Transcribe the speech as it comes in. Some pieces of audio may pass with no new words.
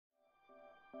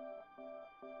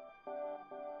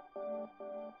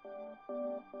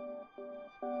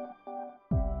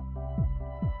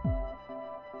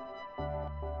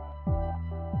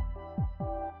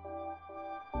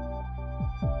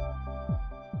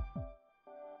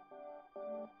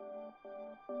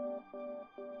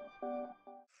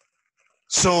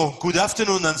So, good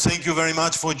afternoon, and thank you very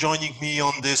much for joining me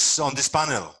on this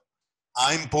panel.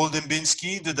 I'm Paul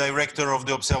Dembinski, the director of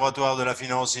the Observatoire de la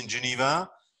Finance in Geneva,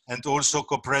 and also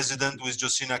co-president with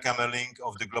Josina Kamerling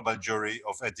of the Global Jury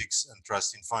of Ethics and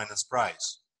Trust in Finance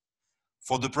Prize.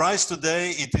 For the prize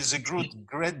today, it is a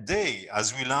great day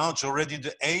as we launch already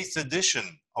the 8th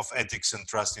edition of Ethics and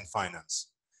Trust in Finance.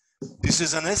 This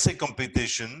is an essay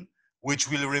competition which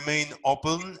will remain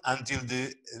open until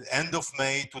the end of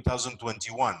May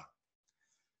 2021.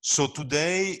 So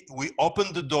today we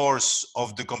open the doors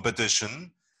of the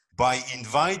competition by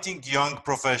inviting young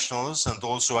professionals and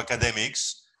also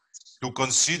academics to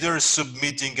consider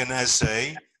submitting an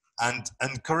essay and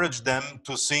encourage them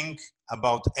to think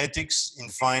about ethics in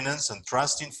finance and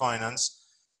trust in finance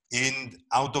in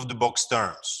out-of-the-box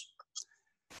terms.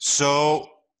 So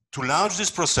to launch this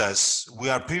process, we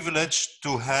are privileged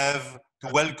to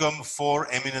welcome 4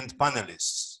 eminent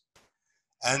panelists.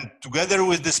 And together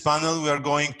with this panel, we are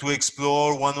going to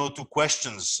explore 1 or 2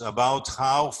 questions about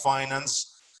how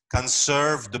finance can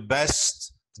serve the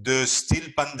best, the still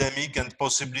pandemic, and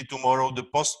possibly tomorrow, the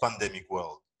post-pandemic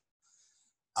world.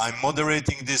 I'm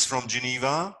moderating this from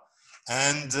Geneva,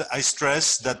 and I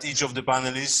stress that each of the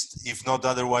panelists, if not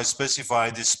otherwise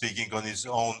specified, is speaking on his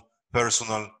own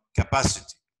personal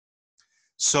capacity.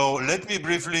 So let me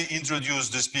briefly introduce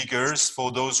the speakers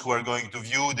for those who are going to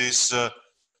view this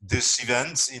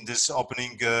event in this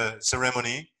opening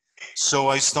ceremony. So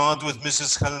I start with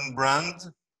Mrs. Helen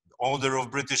Brand, Order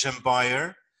of British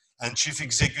Empire and Chief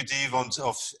Executive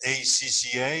of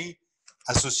ACCA,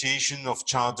 Association of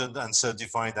Chartered and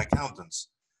Certified Accountants.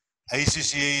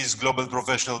 ACCA is a global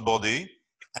professional body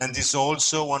and is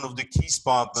also one of the key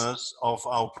partners of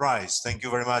our prize. Thank you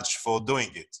very much for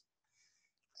doing it.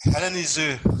 Helen is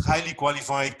a highly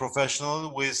qualified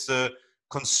professional with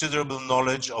considerable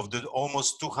knowledge of the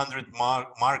almost 200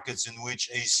 markets in which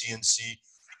ACNC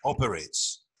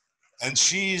operates. And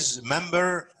she is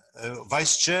member,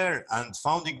 vice chair and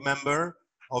founding member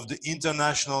of the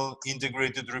International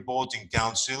Integrated Reporting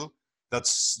Council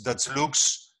that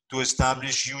looks to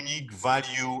establish unique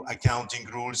value accounting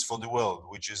rules for the world,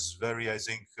 which is very, I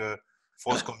think,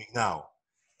 forthcoming now.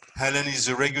 Helen is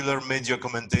a regular media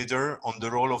commentator on the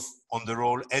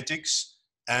role ethics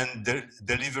and the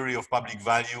delivery of public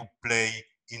value play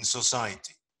in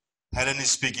society. Helen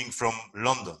is speaking from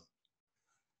London.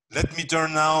 Let me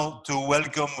turn now to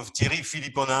welcome Thierry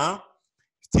Philipponin.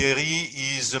 Thierry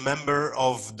is a member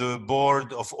of the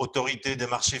board of Autorité des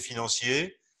Marchés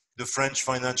Financiers, the French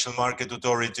Financial Market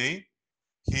Authority.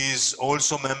 He is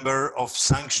also member of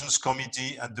Sanctions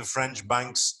Committee at the French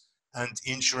Banks and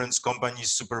Insurance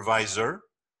Companies Supervisor.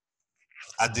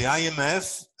 At the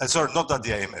IMF, sorry, not at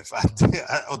the IMF, at the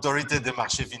Autorité des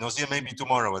Marchés Financiers, maybe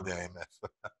tomorrow at the IMF.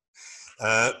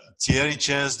 Thierry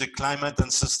chairs the Climate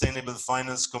and Sustainable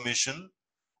Finance Commission,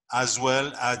 as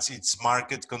well as its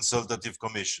Market Consultative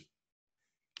Commission.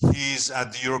 He is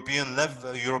at the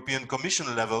European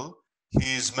Commission level.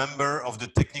 He is member of the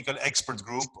Technical Expert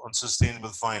Group on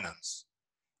Sustainable Finance.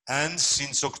 And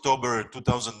since October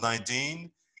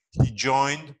 2019, he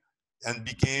joined and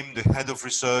became the head of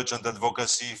research and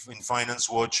advocacy in Finance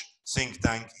Watch think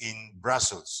tank in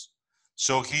Brussels.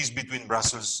 So he's between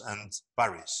Brussels and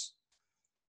Paris.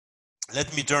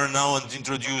 Let me turn now and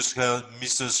introduce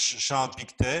Mr. Charles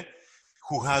Pictet,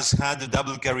 who has had a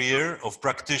double career of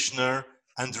practitioner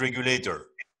and regulator.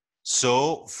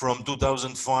 So from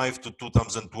 2005 to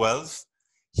 2012,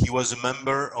 he was a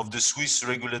member of the Swiss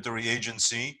regulatory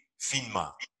agency,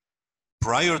 FINMA.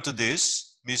 Prior to this,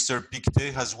 Mr.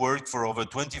 Pictet has worked for over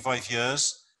 25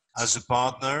 years as a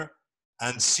partner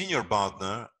and senior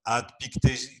partner at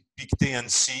Pictet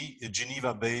 & C, a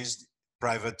Geneva-based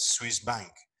private Swiss bank,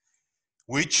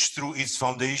 which through its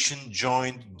foundation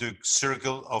joined the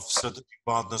circle of strategic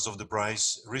partners of the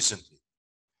prize recently.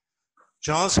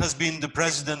 Charles has been the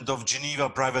president of Geneva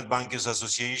Private Bankers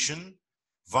Association,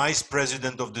 vice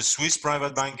president of the Swiss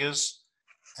Private Bankers,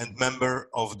 and member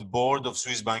of the board of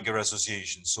Swiss Banker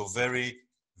Association. So very,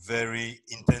 very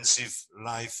intensive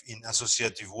life in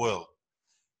associative world.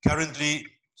 Currently,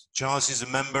 Charles is a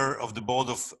member of the board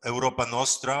of Europa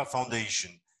Nostra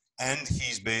Foundation, and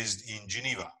he is based in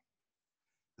Geneva.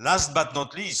 Last but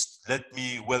not least, let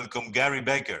me welcome Gary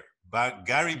Baker.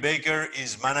 Gary Baker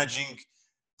is Managing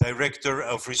Director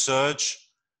of Research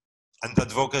and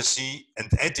Advocacy and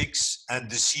Ethics at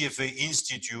the CFA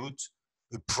Institute,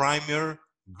 a premier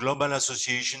Global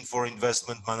Association for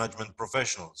Investment Management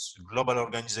Professionals, a global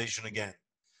organization again.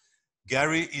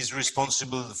 Gary is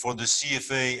responsible for the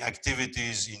CFA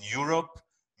activities in Europe,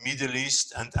 Middle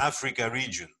East, and Africa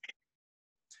region.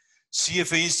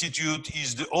 CFA Institute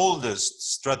is the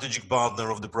oldest strategic partner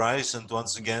of the prize, and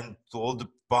once again, to all the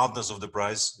partners of the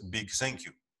prize, a big thank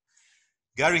you.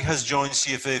 Gary has joined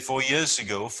CFA 4 years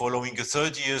ago, following a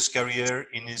 30 years career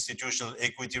in institutional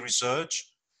equity research,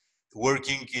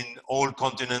 working in all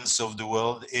continents of the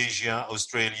world, Asia,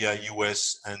 Australia,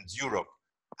 US, and Europe.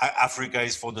 Africa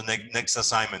is for the next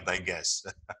assignment, I guess.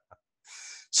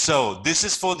 So this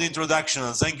is for the introduction,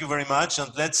 and thank you very much.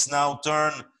 And let's now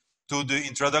turn to the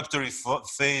introductory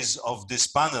phase of this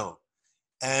panel.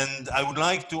 And I would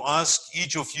like to ask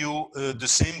each of you the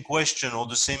same question, or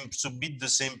submit the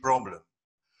same problem.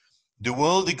 The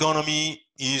world economy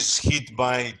is hit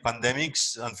by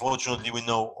pandemics. Unfortunately, we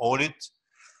know all it.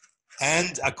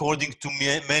 And according to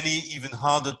many, even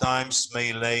harder times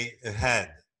may lay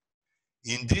ahead.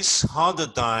 In these harder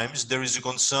times, there is a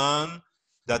concern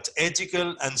that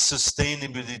ethical and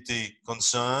sustainability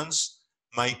concerns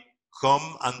might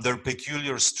come under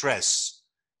peculiar stress,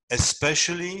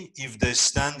 especially if they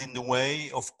stand in the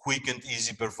way of quick and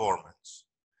easy performance.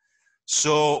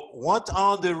 So what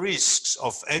are the risks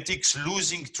of ethics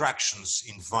losing tractions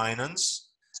in finance,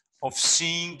 of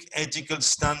seeing ethical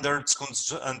standards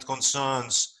and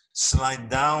concerns slide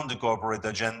down the corporate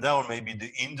agenda, or maybe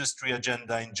the industry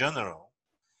agenda in general,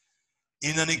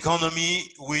 in an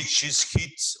economy which is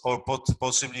hit or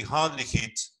possibly hardly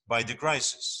hit by the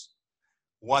crisis?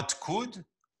 What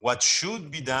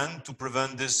should be done to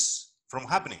prevent this from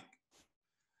happening?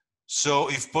 So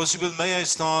if possible, may I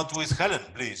start with Helen,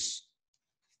 please?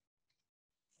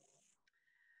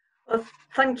 Well,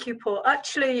 thank you, Paul.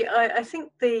 Actually, I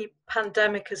think the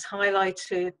pandemic has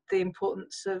highlighted the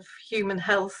importance of human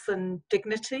health and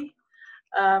dignity.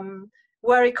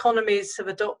 Where economies have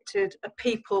adopted a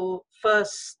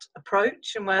people-first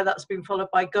approach, and where that's been followed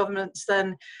by governments,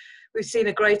 then we've seen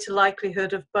a greater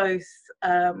likelihood of both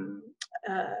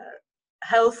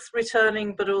health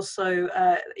returning, but also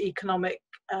economic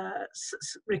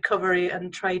recovery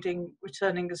and trading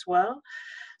returning as well.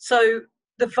 So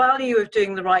the value of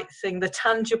doing the right thing, the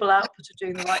tangible output of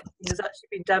doing the right thing, has actually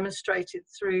been demonstrated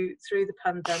through the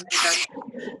pandemic.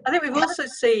 I think we've also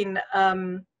seen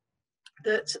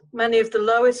that many of the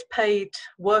lowest paid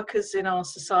workers in our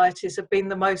societies have been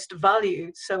the most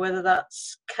valued. So whether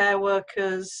that's care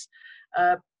workers,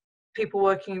 people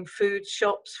working in food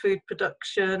shops, food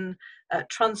production,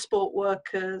 transport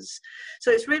workers.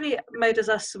 So it's really made us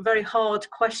ask some very hard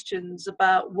questions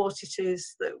about what it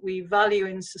is that we value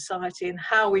in society and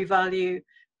how we value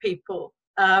people.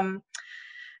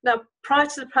 Now, prior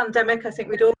to the pandemic, I think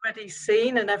we'd already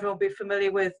seen, and everyone will be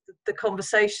familiar with, the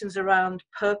conversations around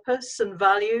purpose and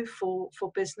value for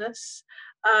business.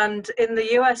 And in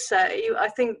the USA, I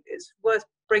think it's worth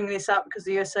bringing this out because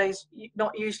the USA is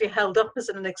not usually held up as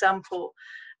an example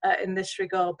in this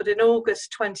regard. But in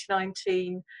August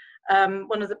 2019,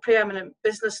 one of the preeminent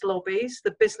business lobbies,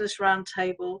 the Business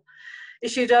Roundtable,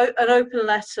 issued an open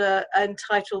letter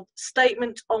entitled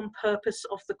Statement on Purpose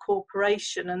of the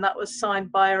Corporation, and that was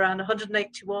signed by around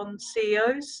 181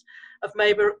 CEOs of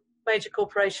major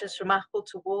corporations from Apple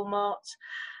to Walmart.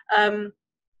 And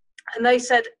they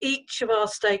said each of our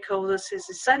stakeholders is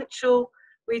essential.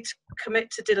 We commit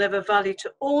to deliver value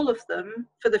to all of them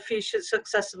for the future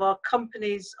success of our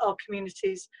companies, our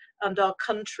communities, and our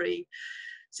country.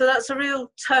 So that's a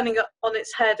real turning up on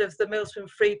its head of the Milton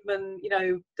Friedman,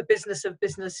 the business of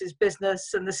business is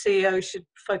business, and the CEO should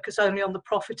focus only on the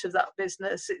profit of that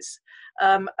business. It's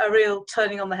a real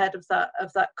turning on the head of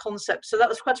that concept. So that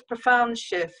was quite a profound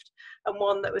shift, and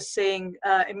one that we're seeing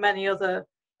in many other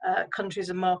countries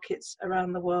and markets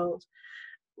around the world.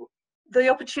 The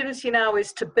opportunity now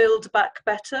is to build back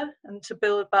better and to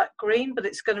build back green, but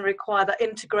it's going to require that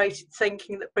integrated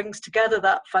thinking that brings together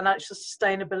that financial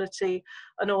sustainability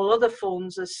and all other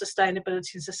forms of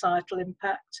sustainability and societal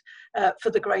impact for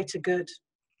the greater good.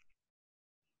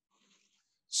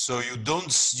 So you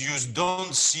don't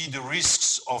see the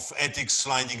risks of ethics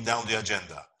sliding down the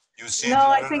agenda. You see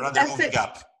rather moving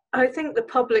up. I think the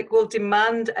public will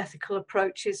demand ethical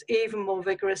approaches even more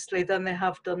vigorously than they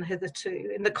have done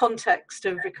hitherto in the context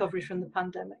of recovery from the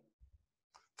pandemic.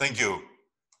 Thank you.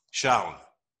 Shaun,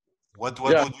 what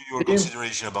would be your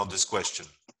consideration about this question?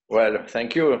 Well,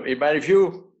 thank you. In my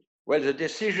view, the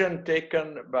decision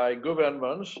taken by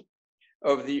governments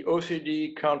of the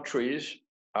OECD countries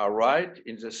are right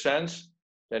in the sense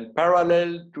that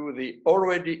parallel to the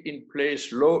already in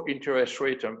place low interest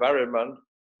rate environment,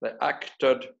 they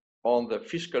acted on the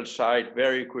fiscal side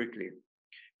very quickly.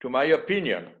 to my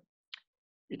opinion,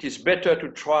 it is better to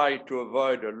try to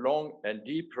avoid a long and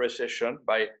deep recession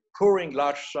by pouring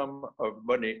large sums of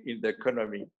money in the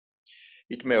economy.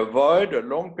 It may avoid a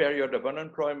long period of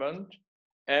unemployment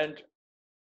and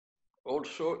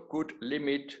also could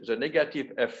limit the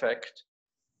negative effect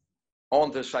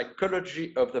on the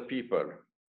psychology of the people.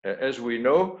 As we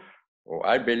know, or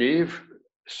I believe,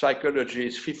 psychology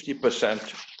is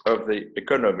 50% of the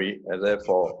economy and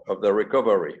therefore of the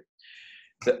recovery.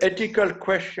 The ethical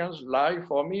questions lie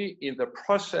for me in the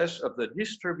process of the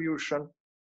distribution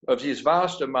of this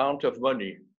vast amount of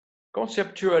money,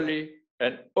 conceptually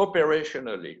and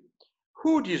operationally.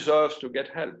 Who deserves to get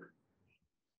help?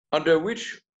 Under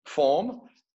which form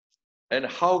and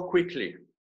how quickly?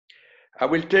 I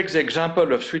will take the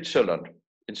example of Switzerland.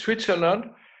 In Switzerland,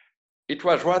 it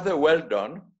was rather well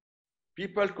done.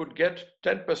 People could get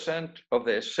 10% of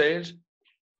their sales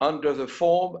under the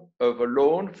form of a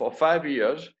loan for 5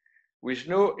 years with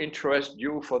no interest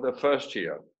due for the first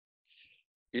year.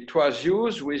 It was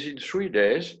used within 3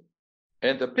 days,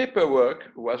 and the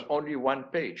paperwork was only 1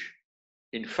 page.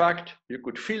 In fact, you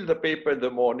could fill the paper in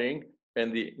the morning,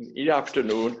 and in the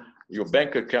afternoon, your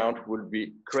bank account would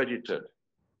be credited.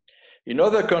 In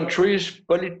other countries,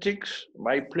 politics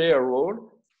might play a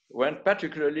role when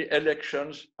particularly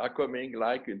elections are coming,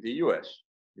 like in the US.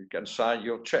 You can sign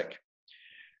your check.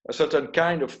 A certain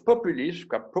kind of populism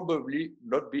can probably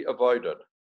not be avoided,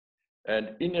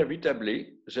 and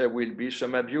inevitably there will be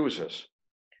some abuses.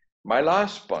 My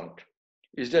last point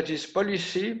is that this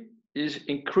policy is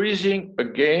increasing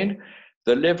again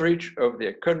the leverage of the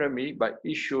economy by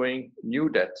issuing new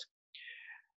debt.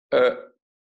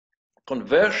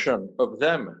 Conversion of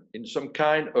them in some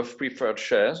kind of preferred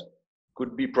shares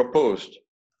could be proposed.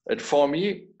 And for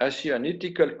me, I see an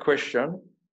ethical question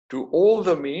to all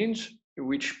the means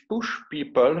which push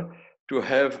people to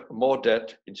have more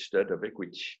debt instead of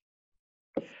equity.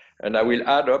 And I will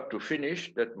add up to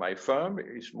finish that my firm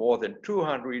is more than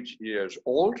 200 years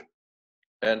old,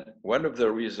 and one of the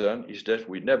reasons is that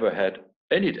we never had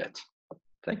any debt.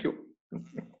 Thank you.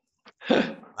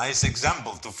 Nice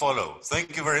example to follow.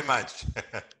 Thank you very much.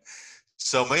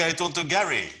 So may I turn to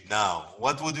Gary now?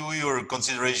 What would be your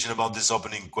consideration about this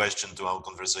opening question to our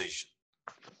conversation?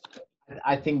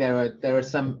 I think there are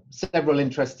several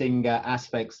interesting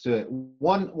aspects to it.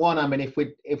 One, I mean,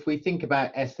 if we think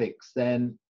about ethics,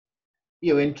 then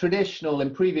in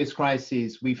previous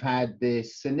crises, we've had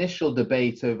this initial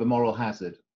debate over moral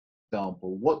hazard. For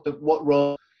example, what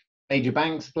role major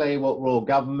banks play, what role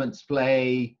governments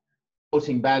play,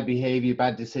 reporting bad behavior,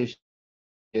 bad decisions,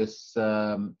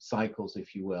 cycles,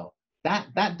 if you will.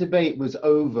 That debate was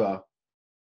over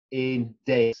in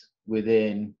days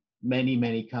within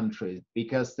many countries,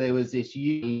 because there was this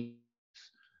use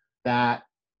that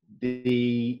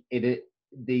the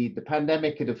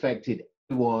pandemic had affected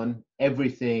everyone,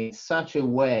 everything, in such a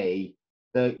way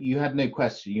that you had no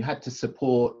question. You had to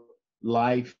support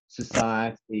life,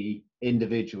 society,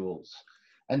 individuals.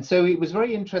 And so it was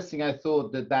very interesting, I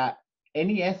thought, that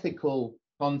any ethical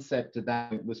concept of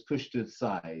that was pushed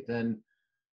aside. And,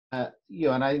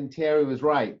 and I think Thierry was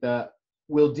right, that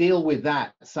we'll deal with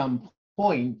that at some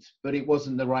point, but it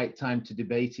wasn't the right time to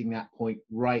debating that point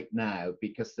right now,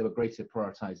 because there were greater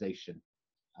prioritization.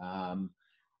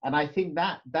 And I think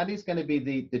that is going to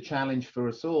be the challenge for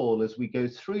us all as we go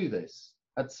through this.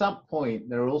 At some point,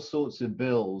 there are all sorts of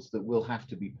bills that will have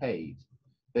to be paid.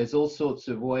 There's all sorts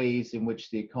of ways in which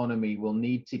the economy will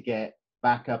need to get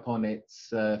back up on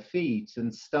its feet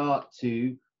and start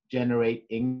to generate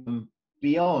income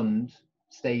beyond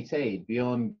state aid,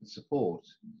 beyond support.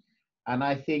 And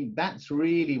I think that's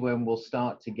really when we'll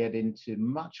start to get into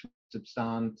much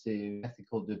substantive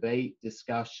ethical debate,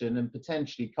 discussion, and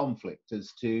potentially conflict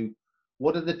as to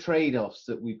what are the trade-offs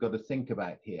that we've got to think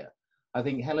about here. I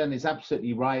think Helen is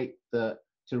absolutely right to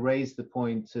raise the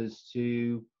point as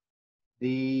to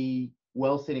the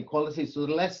wealth inequality, so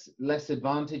the less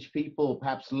advantaged people,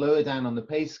 perhaps lower down on the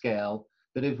pay scale,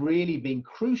 that have really been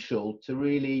crucial to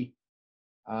really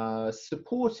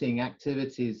supporting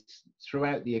activities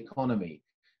throughout the economy.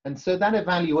 And so that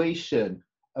evaluation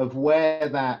of where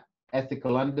that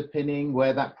ethical underpinning,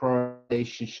 where that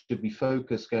prioritization should be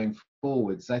focused going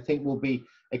forwards, I think will be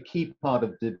a key part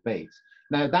of the debate.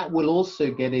 Now, that will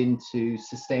also get into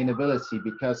sustainability,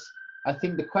 because I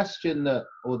think the question that,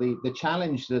 or the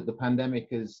challenge that the pandemic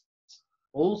has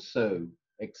also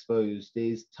exposed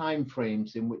is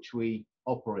timeframes in which we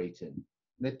operate in.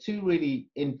 There are two really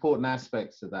important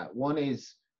aspects of that. One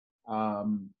is,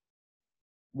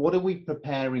 what are we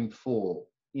preparing for?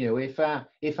 If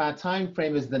our time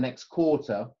frame is the next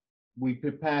quarter, we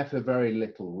prepare for very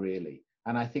little, really.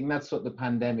 And I think that's what the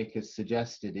pandemic has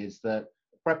suggested, is that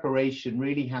preparation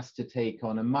really has to take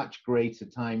on a much greater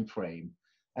time frame.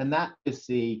 And that, you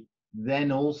see,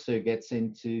 then also gets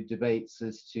into debates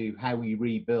as to how we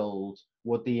rebuild,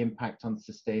 what the impact on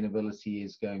sustainability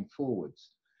is going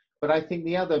forwards. But I think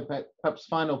the other, perhaps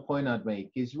final point I'd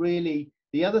make is really,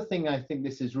 the other thing I think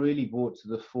this has really brought to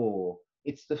the fore,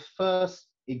 it's the first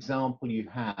example you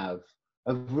have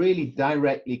of really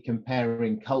directly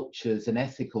comparing cultures and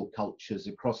ethical cultures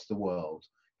across the world,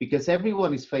 because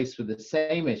everyone is faced with the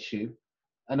same issue.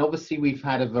 And obviously we've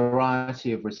had a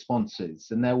variety of responses,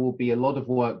 and there will be a lot of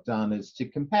work done as to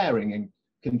comparing and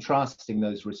contrasting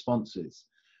those responses.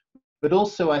 But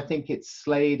also I think it's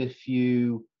slayed a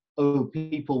few, oh,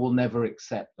 people will never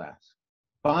accept that.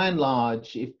 By and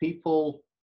large, if people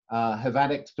have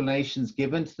had explanations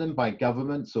given to them by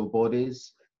governments or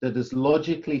bodies that has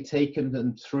logically taken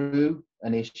them through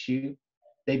an issue,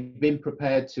 they've been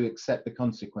prepared to accept the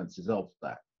consequences of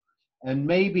that. And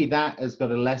maybe that has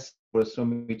got a lesson for us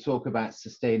when we talk about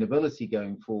sustainability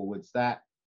going forwards, that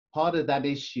part of that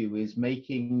issue is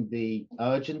making the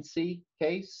urgency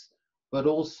case, but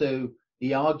also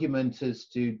the argument as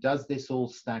to, does this all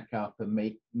stack up, and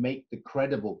make the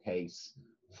credible case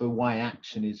for why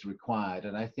action is required.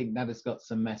 And I think that has got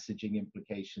some messaging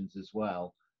implications as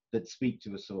well that speak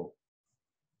to us all.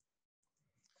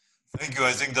 Thank you.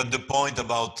 I think that the point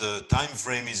about time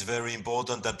frame is very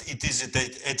important, that it is an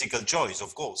ethical choice,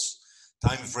 of course.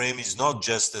 Time frame is not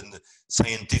just a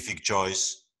scientific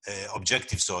choice,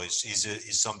 objective choice,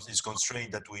 is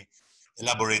constrained that we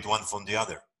elaborate one from the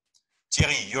other.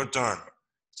 Thierry, your turn.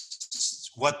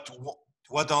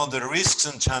 What are the risks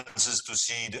and chances to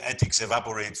see the ethics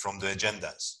evaporate from the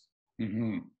agendas?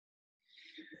 Mm-hmm.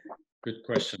 Good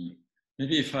question.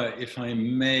 Maybe if I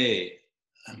may,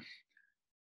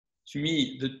 to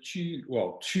me,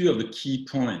 two of the key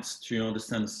points to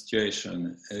understand the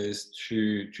situation is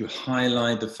to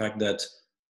highlight the fact that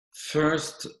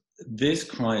first, this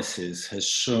crisis has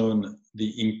shown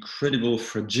the incredible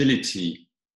fragility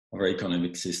of our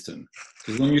economic system.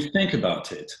 Because when you think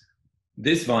about it,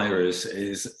 this virus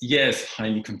is, yes,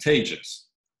 highly contagious,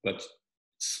 but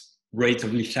rate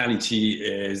of lethality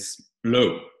is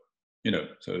low.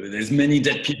 So there's many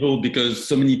dead people because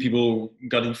so many people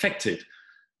got infected.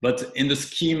 But in the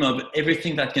scheme of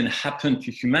everything that can happen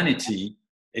to humanity,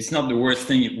 it's not the worst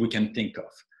thing we can think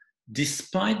of.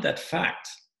 Despite that fact,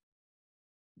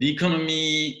 the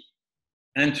economy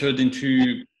entered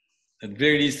into, at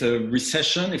very least, a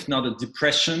recession, if not a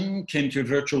depression, came to a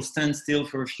virtual standstill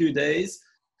for a few days,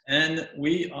 and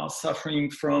we are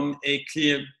suffering from a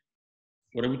clear,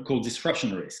 what I would call,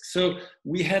 disruption risk. So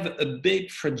we have a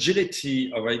big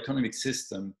fragility of our economic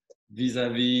system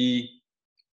vis-a-vis,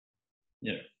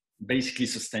 basically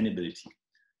sustainability.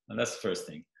 And that's the first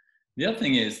thing. The other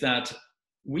thing is that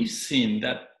we've seen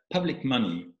that public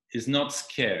money is not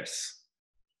scarce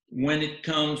when it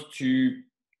comes to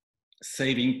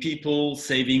saving people,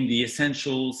 saving the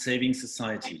essential, saving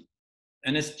society.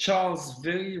 And as Charles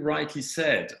very rightly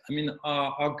said, I mean,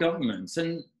 our governments,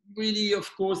 and really, of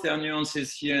course, there are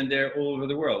nuances here and there all over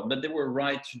the world, but they were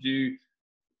right to do,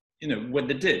 what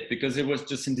they did, because it was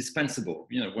just indispensable.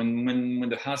 When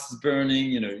the house is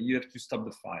burning, you have to stop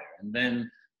the fire, and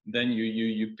then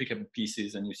you pick up the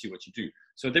pieces and you see what you do.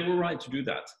 So they were right to do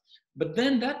that. But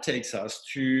then that takes us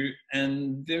to,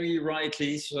 and very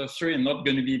rightly, so sorry, I'm not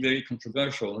going to be very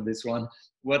controversial on this one,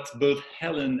 what both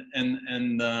Helen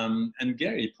and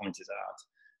Gary pointed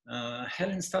out.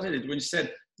 Helen started it when she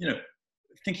said,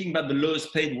 thinking about the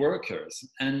lowest paid workers,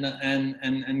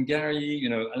 and Gary,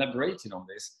 elaborated on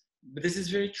this. But this is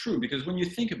very true, because when you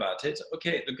think about it,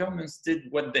 okay, the governments did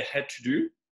what they had to do.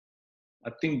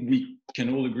 I think we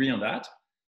can all agree on that.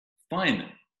 Fine.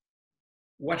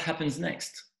 What happens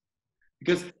next?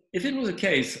 Because if it was a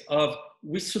case of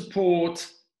we support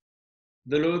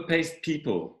the lower paid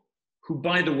people, who,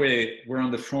 by the way, were on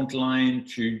the front line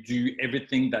to do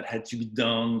everything that had to be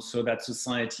done so that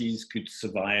societies could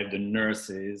survive, the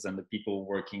nurses and the people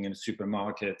working in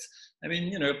supermarkets. I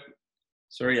mean,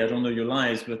 sorry, I don't know your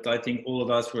lives, but I think all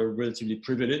of us were relatively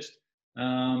privileged.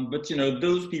 But,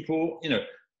 those people,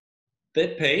 they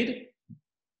paid,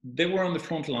 they were on the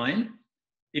front line.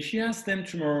 If you ask them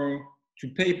tomorrow to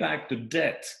pay back the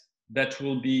debt that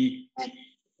will be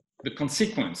the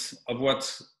consequence of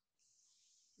what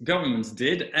governments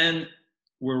did and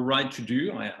were right to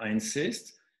do, I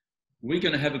insist, we're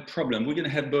going to have a problem. We're going to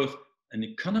have both an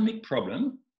economic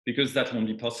problem, because that won't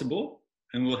be possible,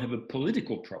 and we'll have a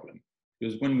political problem.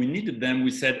 Because when we needed them,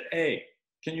 we said, hey,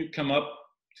 can you come up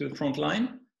to the front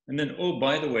line? and then, oh,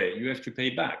 by the way, you have to pay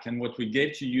back, and what we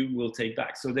gave to you, we'll take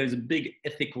back. So there's a big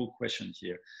ethical question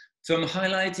here. So I'm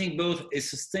highlighting both a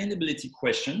sustainability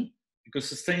question,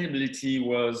 because sustainability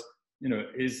was,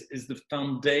 is the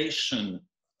foundation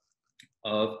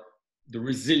of the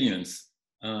resilience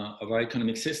of our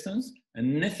economic systems,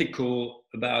 and ethical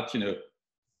about,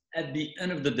 at the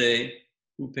end of the day,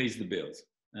 who pays the bills?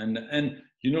 And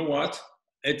you know what?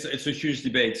 It's a huge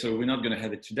debate, so we're not going to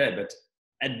have it today, but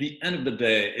at the end of the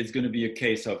day, it's going to be a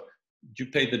case of, do you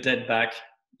pay the debt back,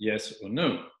 yes or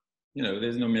no?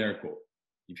 There's no miracle.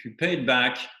 If you pay it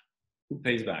back, who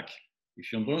pays back?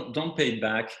 If you don't pay it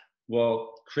back,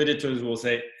 well, creditors will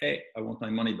say, hey, I want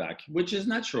my money back, which is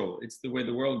natural. It's the way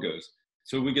the world goes.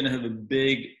 So we're going to have a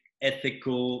big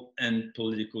ethical and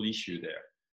political issue there.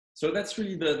 So that's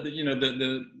really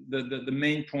the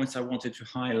main points I wanted to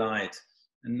highlight.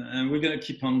 And we're going to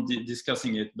keep on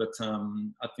discussing it, but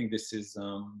I think this is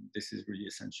really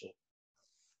essential.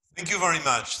 Thank you very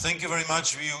much. Thank you very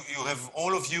much.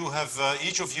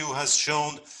 Each of you has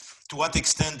shown to what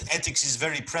extent ethics is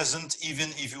very present, even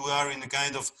if you are in a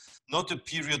kind of, not a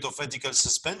period of ethical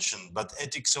suspension, but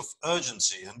ethics of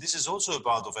urgency. And this is also a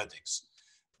part of ethics,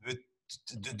 with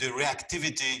the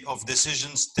reactivity of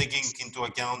decisions taking into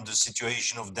account the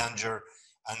situation of danger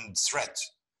and threat.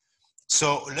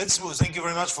 So thank you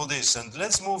very much for this. And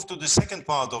let's move to the second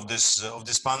part of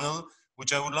this panel,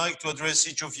 which I would like to address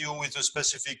each of you with a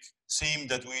specific theme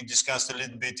that we discussed a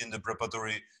little bit in the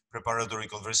preparatory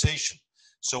conversation.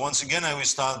 So once again, I will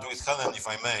start with Helen, if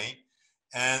I may.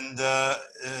 And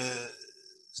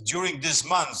during this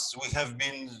month, we have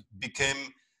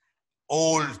become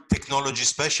all technology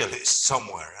specialists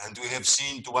somewhere, and we have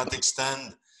seen to what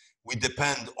extent we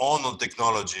depend on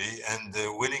technology, and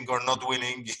willing or not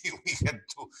willing, we had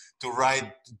to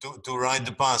ride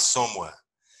the path somewhere.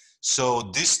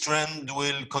 So this trend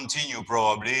will continue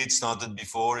probably. It started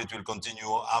before, it will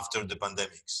continue after the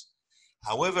pandemics.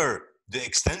 However, the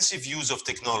extensive use of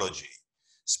technology,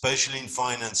 especially in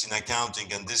finance, in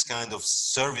accounting, and this kind of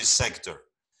service sector,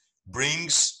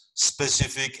 brings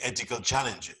specific ethical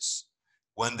challenges.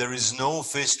 When there is no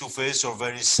face-to-face or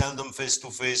very seldom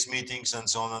face-to-face meetings and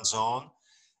so on,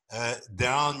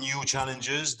 there are new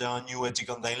challenges, there are new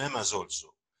ethical dilemmas also.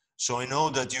 So I know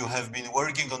that you have been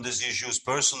working on these issues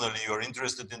personally, you're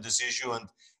interested in this issue, and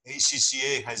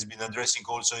ACCA has been addressing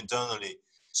also internally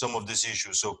some of these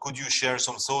issues. So could you share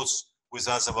some thoughts with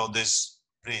us about this,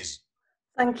 please?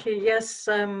 Thank you. Yes,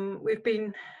 we've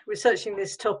been researching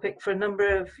this topic for a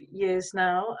number of years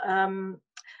now.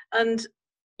 And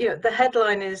the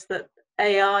headline is that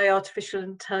AI, artificial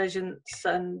intelligence,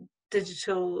 and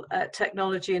digital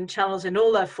technology and channels in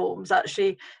all their forms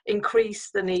actually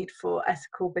increase the need for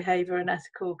ethical behavior and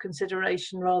ethical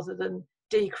consideration rather than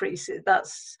decrease it.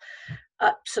 That's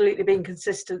absolutely been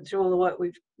consistent through all the work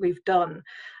we've done.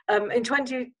 In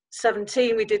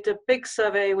 2017, we did a big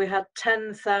survey. We had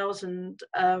 10,000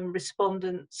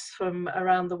 respondents from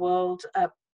around the world,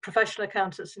 professional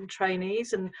accountants and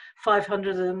trainees, and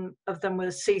 500 of them were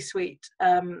C-suite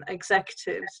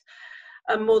executives.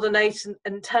 And more than 8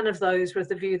 and 10 of those were of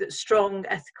the view that strong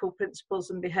ethical principles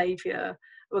and behaviour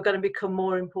were going to become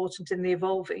more important in the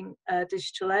evolving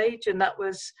digital age. And that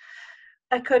was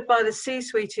echoed by the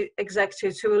C-suite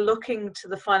executives who were looking to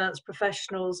the finance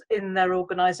professionals in their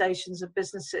organisations and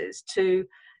businesses to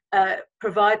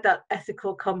provide that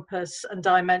ethical compass and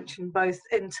dimension both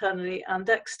internally and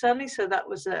externally. So that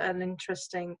was an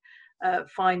interesting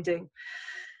finding.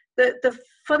 The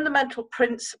fundamental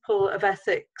principle of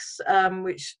ethics,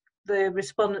 which the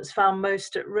respondents found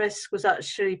most at risk, was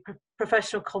actually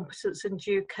professional competence and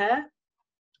due care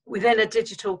within a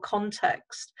digital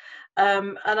context.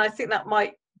 And I think that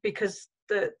might, because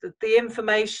the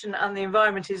information and the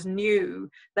environment is new,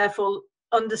 therefore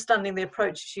understanding the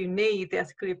approaches you need, the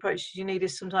ethical approaches you need,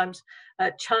 is sometimes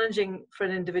challenging for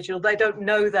an individual. They don't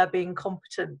know they're being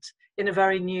competent in a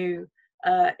very new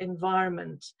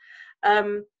environment.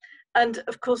 And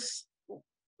of course,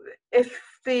 if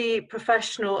the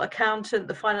professional accountant,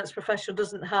 the finance professional,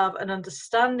 doesn't have an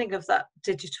understanding of that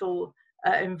digital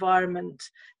environment,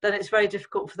 then it's very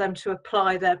difficult for them to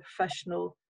apply their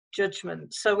professional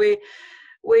judgment. So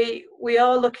we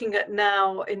are looking at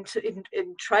now in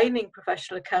training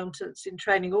professional accountants, in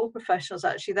training all professionals,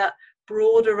 actually, that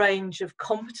broader range of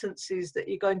competencies that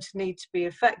you're going to need to be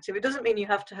effective. It doesn't mean you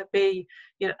have to be,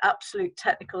 absolute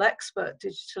technical expert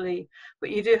digitally, but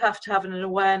you do have to have an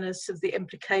awareness of the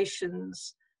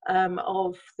implications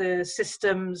of the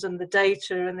systems and the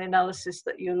data and the analysis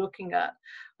that you're looking at.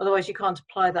 Otherwise, you can't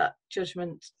apply that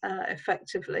judgment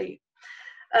effectively.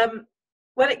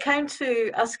 when it came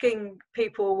to asking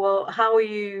people, well, how are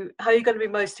you going to be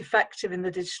most effective in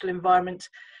the digital environment,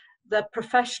 the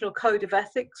professional code of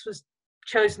ethics was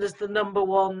chosen as the number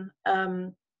one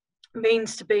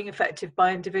means to being effective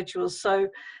by individuals. So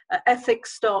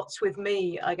ethics starts with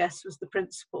me, I guess, was the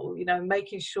principle, you know,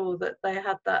 making sure that they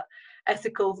had that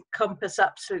ethical compass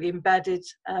absolutely embedded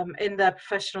in their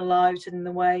professional lives and in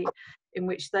the way in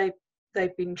which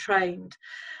they've been trained.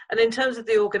 And in terms of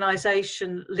the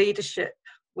organisation, leadership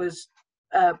was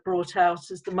brought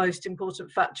out as the most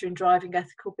important factor in driving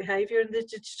ethical behaviour in the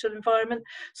digital environment.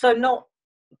 So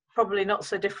probably not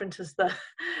so different as the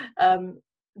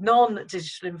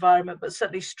non-digital environment, but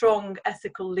certainly strong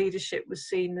ethical leadership was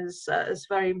seen as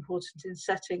very important in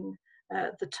setting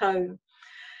the tone.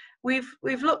 We've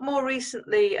looked more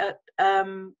recently at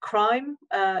crime,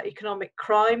 economic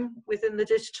crime within the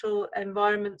digital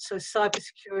environment, so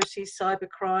cybersecurity,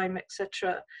 cybercrime,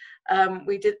 etc.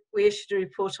 We issued a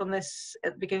report on this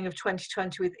at the beginning of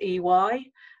 2020 with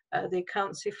EY, the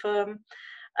accountancy firm,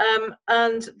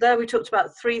 and there we talked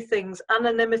about three things: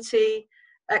 anonymity,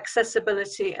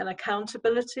 accessibility, and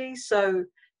accountability. So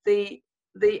the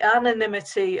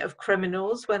anonymity of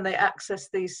criminals when they access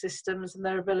these systems and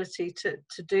their ability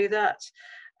to do that,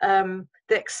 the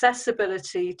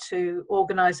accessibility to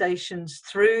organizations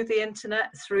through the internet,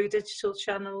 through digital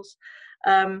channels,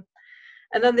 and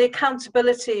then the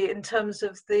accountability in terms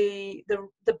of the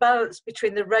balance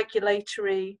between the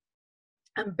regulatory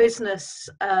and business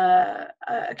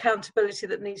accountability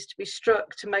that needs to be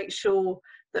struck to make sure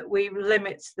that we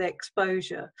limit the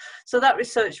exposure. So that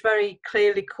research very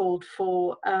clearly called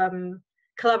for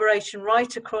collaboration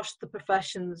right across the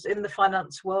professions in the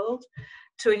finance world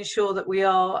to ensure that we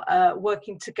are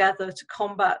working together to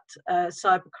combat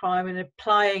cybercrime and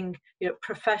applying, you know,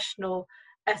 professional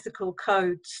ethical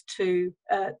codes to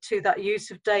that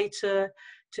use of data,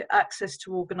 to access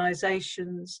to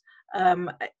organizations,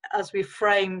 as we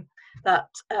frame that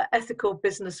ethical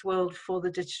business world for the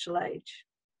digital age.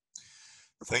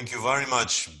 Thank you very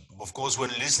much. Of course,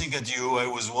 when listening at you, I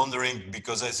was wondering,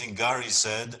 because I think Gary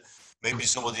said, maybe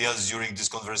somebody else during this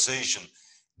conversation,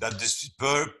 that this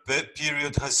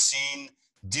period has seen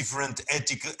different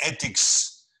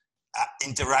ethics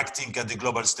interacting at the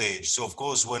global stage. So of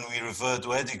course, when we refer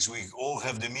to ethics, we all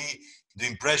have the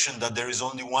impression that there is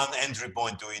only one entry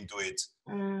point into it.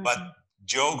 But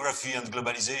geography and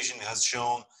globalization has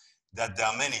shown that there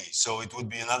are many. So it would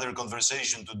be another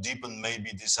conversation to deepen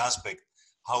maybe this aspect,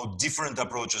 how different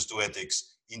approaches to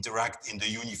ethics interact in the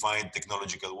unified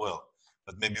technological world.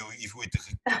 But maybe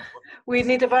we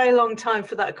need a very long time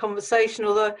for that conversation,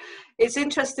 although it's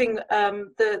interesting,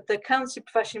 the accountancy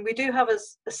profession, we do have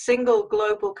a single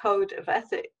global code of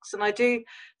ethics, and I do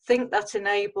think that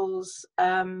enables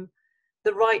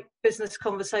the right business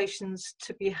conversations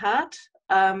to be had,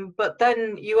 but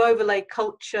then you overlay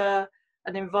culture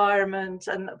and environment,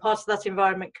 and part of that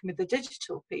environment can be the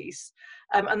digital piece,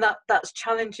 and that's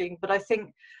challenging. But I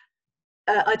think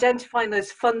identifying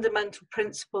those fundamental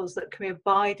principles that can be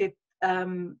abided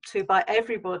to by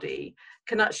everybody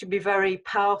can actually be very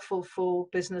powerful for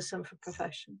business and for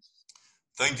professions.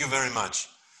 Thank you very much.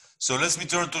 So let me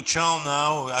turn to Charles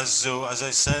now. As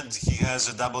I said, he has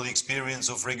a double experience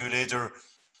of regulator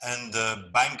and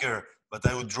banker, but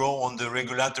I would draw on the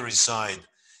regulatory side.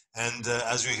 And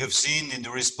as we have seen in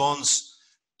the response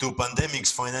to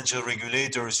pandemics, financial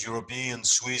regulators, European,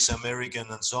 Swiss, American,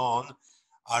 and so on,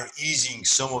 are easing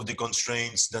some of the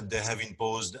constraints that they have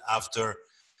imposed after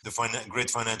the great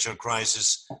financial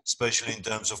crisis, especially in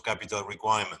terms of capital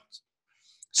requirement.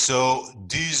 So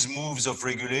these moves of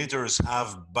regulators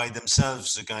have by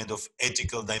themselves a kind of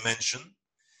ethical dimension,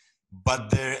 but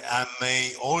they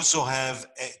may also have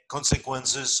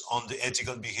consequences on the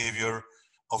ethical behavior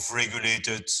of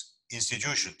regulated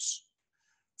institutions.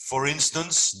 For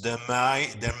instance, they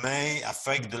may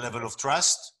affect the level of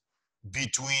trust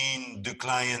between the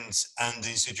client and the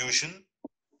institution,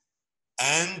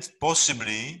 and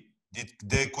possibly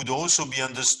they could also be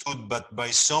understood, but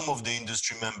by some of the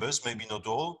industry members, maybe not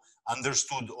all,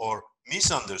 understood or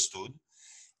misunderstood,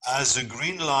 as a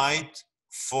green light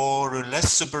for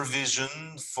less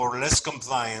supervision, for less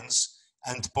compliance,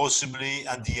 and possibly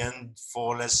at the end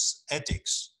for less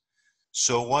ethics.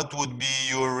 So what would be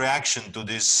your reaction to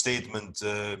this statement,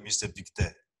 Mr.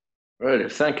 Pictet? Well,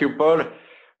 thank you, Paul.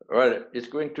 Well, it's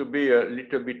going to be a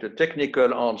little bit a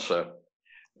technical answer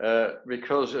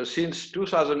because since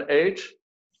 2008,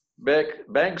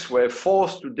 banks were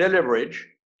forced to deleverage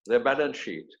their balance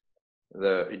sheet.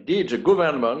 Indeed, the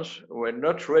governments were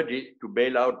not ready to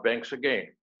bail out banks again.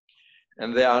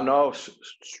 And they are now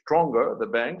stronger, the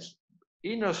banks,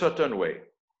 in a certain way.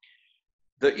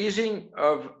 The easing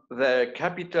of the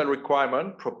capital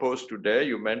requirement proposed today,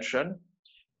 you mentioned,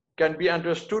 can be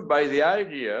understood by the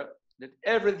idea that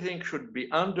everything should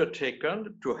be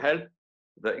undertaken to help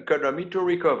the economy to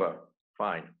recover.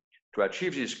 Fine. To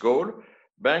achieve this goal,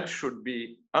 banks should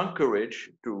be encouraged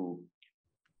to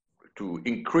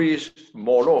increase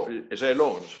their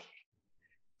loans.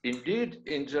 Indeed,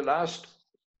 in the last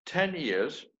 10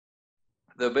 years,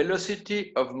 the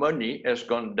velocity of money has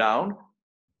gone down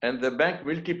and the bank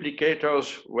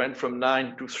multiplicators went from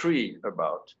 9 to 3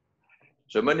 about.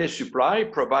 The money supply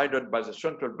provided by the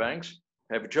central banks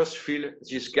have just filled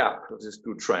this gap of these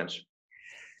two trends.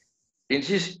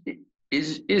 Is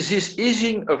this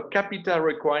easing of capital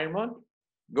requirement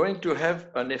going to have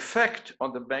an effect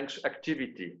on the bank's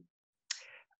activity?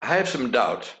 I have some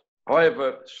doubt.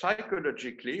 However,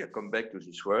 psychologically, I come back to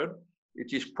this word,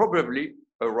 it is probably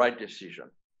a right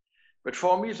decision. But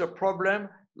for me, the problem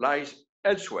lies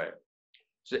elsewhere.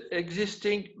 The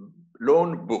existing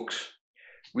loan books.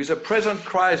 With the present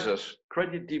crisis,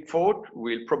 credit default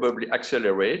will probably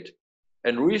accelerate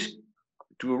and risk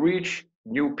to reach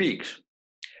new peaks.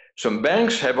 Some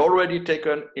banks have already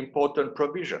taken important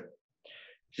provision.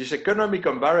 This economic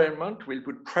environment will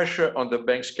put pressure on the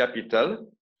bank's capital,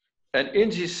 and in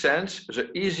this sense, the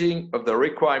easing of the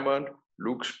requirement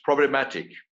looks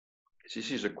problematic. This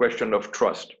is a question of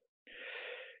trust.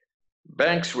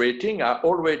 Banks' ratings are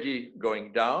already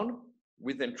going down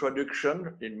with the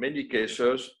introduction, in many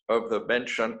cases, of the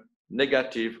mentioned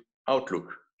negative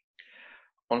outlook.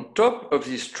 On top of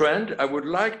this trend, I would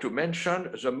like to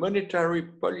mention the monetary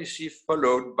policy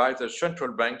followed by the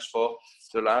central banks for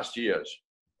the last years.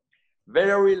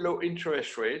 Very low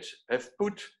interest rates have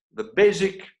put the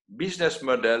basic business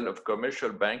model of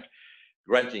commercial bank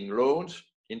granting loans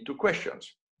into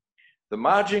questions. The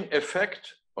margin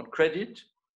effect on credit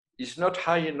is not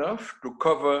high enough to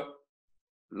cover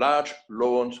large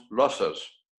loans losses.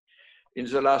 In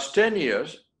the last 10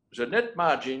 years, the net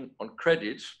margin on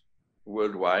credits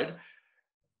worldwide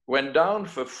went down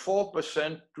from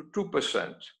 4% to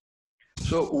 2%.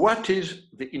 So what is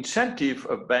the incentive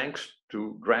of banks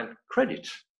to grant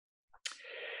credits?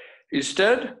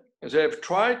 Instead, they have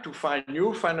tried to find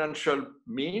new financial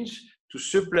means to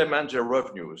supplement their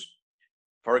revenues.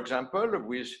 For example,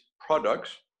 with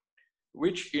products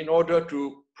which, in order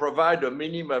to provide a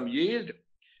minimum yield,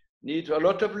 need a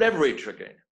lot of leverage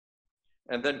again.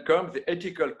 And then comes the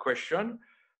ethical question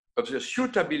of the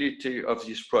suitability of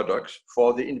these products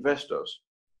for the investors.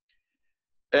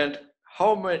 And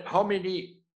how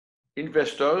many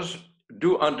investors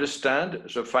do understand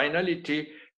the finality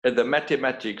and the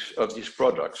mathematics of these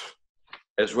products,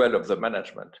 as well as the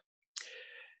management.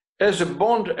 As the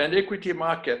bond and equity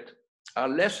market are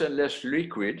less and less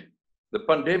liquid, the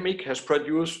pandemic has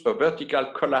produced a vertical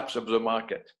collapse of the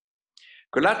market.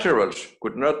 Collaterals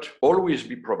could not always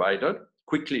be provided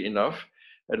quickly enough,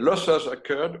 and losses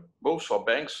occurred both for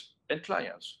banks and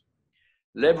clients.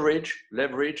 Leverage,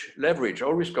 leverage, leverage,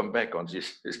 always come back on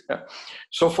this.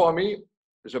 So for me,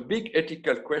 the big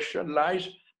ethical question lies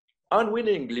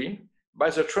unwillingly by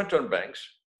the central banks,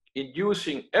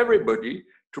 inducing everybody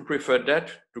to prefer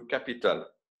debt to capital.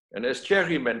 And as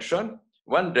Thierry mentioned,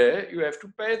 one day you have to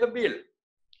pay the bill.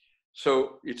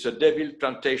 So it's a devil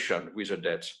temptation with the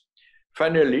debts.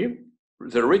 Finally,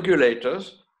 the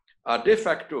regulators are de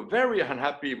facto very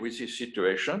unhappy with this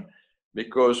situation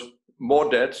because more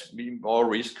debts mean more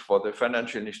risk for the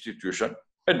financial institution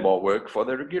and more work for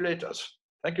the regulators.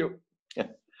 Thank you.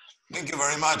 Thank you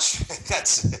very much.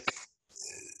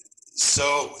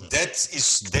 So that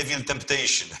is devil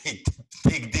temptation.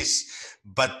 Take this.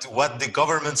 But what the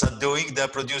governments are doing, they're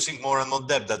producing more and more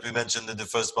debt that we mentioned in the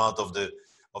first part of the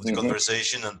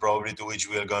conversation, and probably to which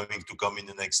we are going to come in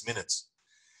the next minutes.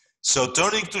 So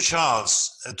turning to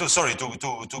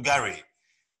Gary,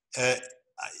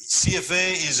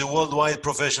 CFA is a worldwide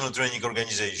professional training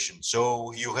organization.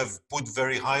 So you have put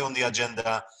very high on the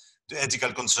agenda the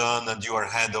ethical concern, and you are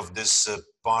head of this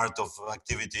part of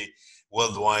activity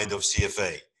worldwide of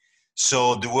CFA.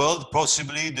 So the world,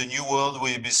 possibly the new world,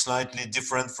 will be slightly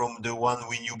different from the one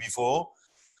we knew before,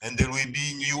 and there will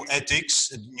be new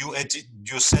ethics,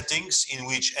 new settings in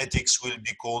which ethics will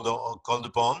be called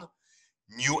upon.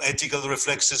 New ethical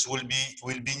reflexes will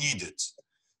be needed.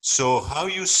 So how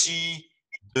you see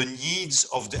the needs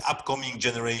of the upcoming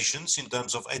generations in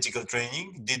terms of ethical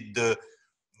training? Did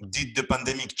the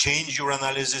pandemic change your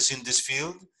analysis in this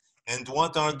field? And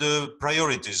what are the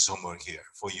priorities somewhere here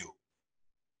for you?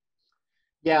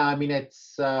 Yeah, I mean,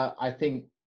 it's, I think,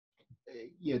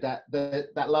 you know,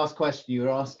 that last question you were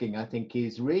asking, I think,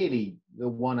 is really the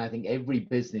one I think every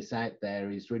business out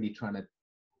there is really trying to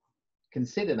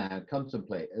consider now,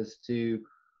 contemplate as to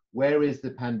where is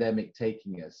the pandemic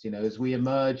taking us? You know, as we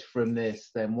emerge from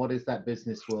this, then what does that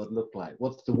business world look like?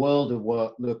 What's the world of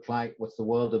work look like? What's the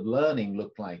world of learning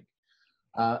look like?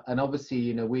 And obviously,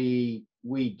 you know, we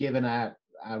given our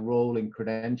role in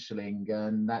credentialing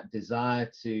and that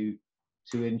desire to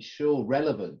ensure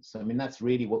relevance. I mean, that's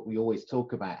really what we always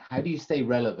talk about. How do you stay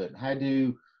relevant? How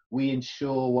do we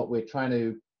ensure what we're trying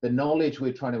to, the knowledge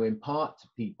we're trying to impart to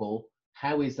people,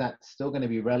 how is that still going to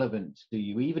be relevant to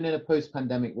you, even in a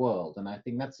post-pandemic world? And I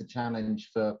think that's a challenge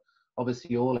for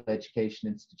obviously all education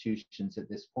institutions at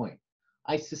this point.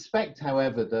 I suspect,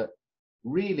 however, that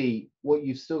really what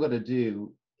you've still got to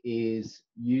do is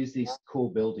use these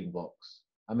core building blocks.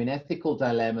 I mean, ethical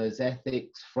dilemmas,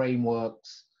 ethics,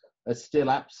 frameworks are still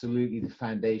absolutely the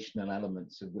foundational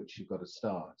elements of which you've got to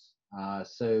start.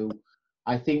 So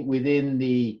I think within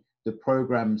the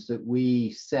programs that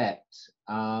we set,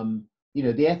 you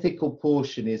know, the ethical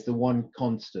portion is the one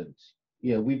constant.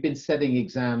 You know, we've been setting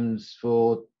exams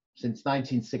since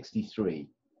 1963.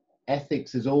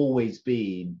 Ethics has always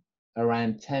been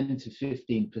around 10 to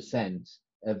 15%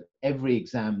 of every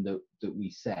exam that we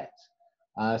set.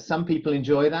 Some people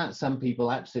enjoy that, some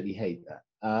people absolutely hate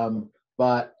that.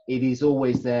 But it is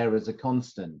always there as a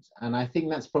constant. And I think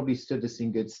that's probably stood us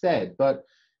in good stead. But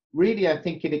really, I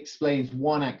think it explains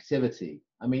one activity.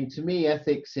 I mean, to me,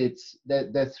 ethics, there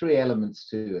are three elements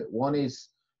to it. One is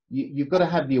you've got to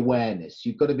have the awareness.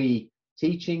 You've got to be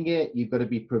teaching it. You've got to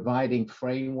be providing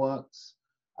frameworks.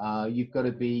 You've got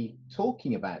to be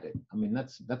talking about it. I mean,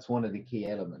 that's one of the key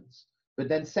elements. But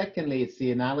then secondly, it's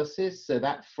the analysis. So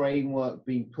that framework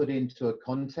being put into a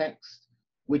context,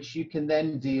 which you can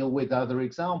then deal with other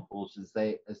examples as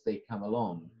they come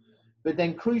along. But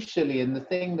then crucially, and the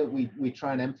thing that we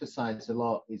try and emphasize a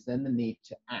lot is then the need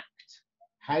to act.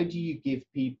 How do you give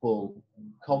people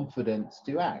confidence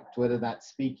to act, whether that's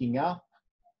speaking up,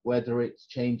 whether it's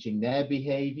changing their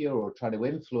behavior or trying to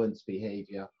influence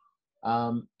behavior?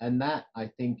 And that, I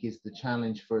think, is the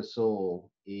challenge for us all,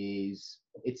 is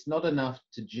it's not enough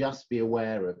to just be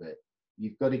aware of it.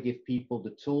 You've got to give people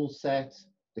the tool set,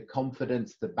 the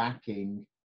confidence, the backing,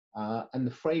 and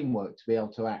the framework to be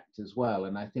able to act as well.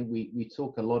 And I think we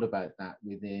talk a lot about that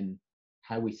within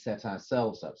how we set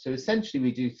ourselves up. So essentially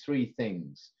we do three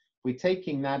things. We're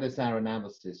taking that as our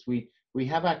analysis. We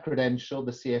have our credential,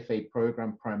 the CFA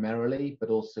program primarily, but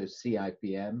also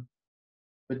CIPM.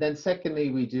 But then secondly,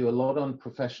 we do a lot on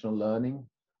professional learning.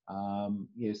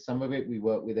 You know, some of it we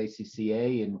work with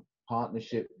ACCA in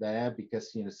partnership there,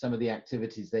 because, you know, some of the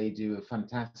activities they do are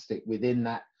fantastic within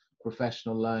that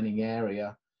professional learning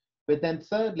area. But then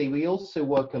thirdly, we also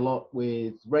work a lot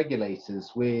with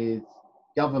regulators, with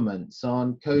governments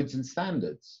on codes and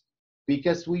standards,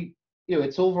 because you know,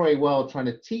 it's all very well trying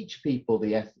to teach people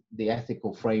the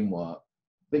ethical framework,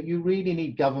 but you really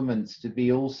need governments to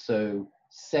be also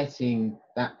setting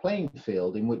that playing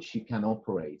field in which you can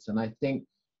operate. And I think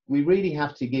we really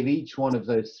have to give each one of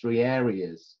those three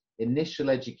areas, initial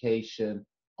education,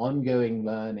 ongoing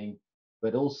learning,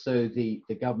 but also the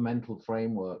governmental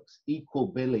frameworks, equal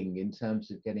billing in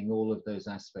terms of getting all of those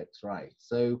aspects right.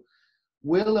 So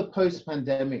will a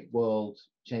post-pandemic world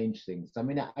change things? I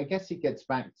mean, I guess it gets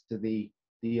back to the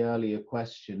earlier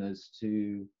question as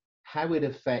to how it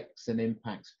affects and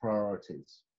impacts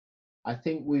priorities. I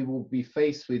think we will be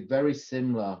faced with very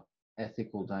similar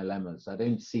ethical dilemmas. I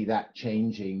don't see that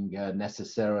changing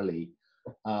necessarily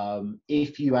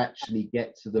if you actually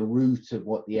get to the root of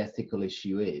what the ethical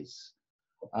issue is.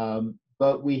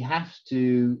 But we have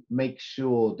to make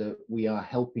sure that we are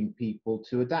helping people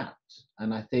to adapt.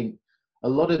 And I think a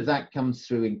lot of that comes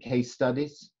through in case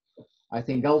studies. I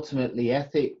think ultimately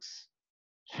ethics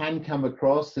can come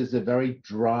across as a very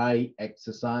dry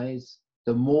exercise.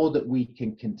 The more that we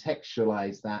can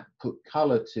contextualize that, put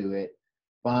color to it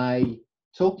by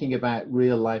talking about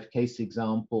real life case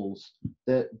examples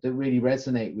that really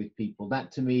resonate with people,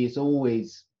 that to me is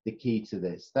always the key to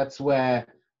this. That's where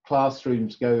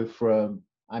classrooms go from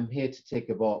I'm here to tick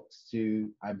a box to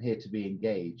I'm here to be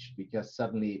engaged, because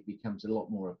suddenly it becomes a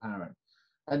lot more apparent.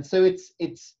 And so it's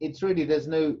really, there's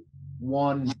no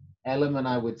one element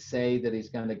I would say that is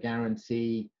going to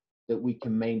guarantee that we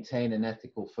can maintain an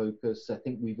ethical focus. I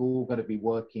think we've all got to be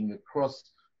working across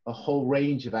a whole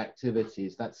range of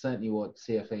activities. That's certainly what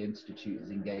CFA Institute is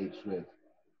engaged with.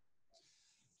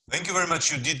 Thank you very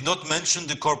much. You did not mention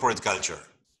the corporate culture.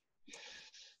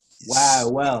 Wow,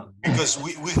 well. Because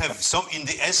we have some, in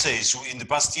the essays, in the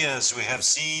past years, we have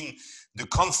seen the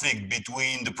conflict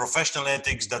between the professional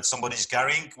ethics that somebody's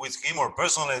carrying with him or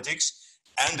personal ethics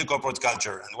and the corporate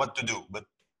culture and what to do. But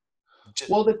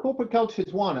Well, the corporate culture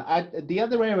is one. The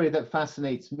other area that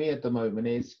fascinates me at the moment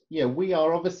is, we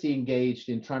are obviously engaged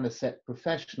in trying to set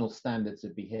professional standards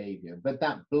of behavior, but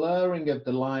that blurring of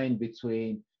the line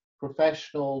between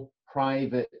professional,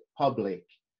 private, public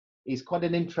is quite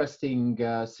an interesting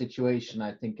situation,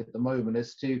 I think, at the moment,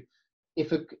 as to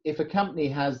if a company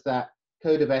has that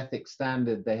code of ethics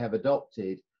standard they have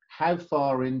adopted, how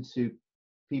far into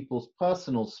people's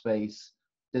personal space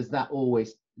does that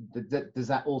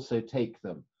also take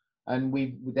them? And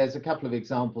there's a couple of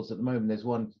examples at the moment. There's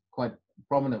one quite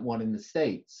prominent one in the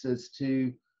States as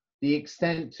to the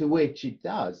extent to which it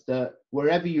does, that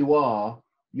wherever you are,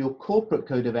 your corporate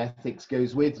code of ethics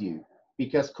goes with you,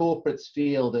 because corporates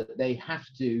feel that they have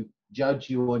to judge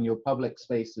you on your public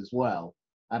space as well.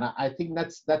 And I think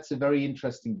that's a very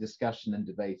interesting discussion and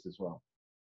debate as well.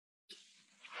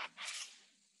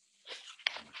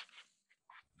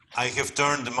 I have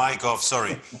turned the mic off,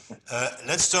 sorry.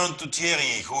 Let's turn to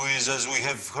Thierry, who is, as we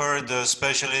have heard, a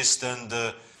specialist and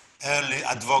early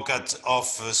advocate of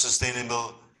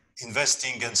sustainable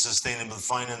investing and sustainable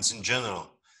finance in general.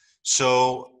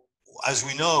 So, as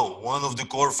we know, one of the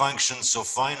core functions of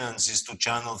finance is to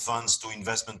channel funds to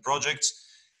investment projects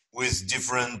with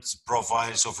different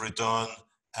profiles of return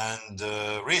and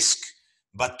risk.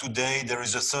 But today there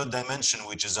is a third dimension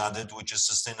which is added, which is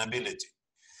sustainability.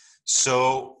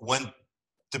 So when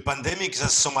the pandemic,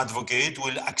 as some advocate,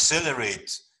 will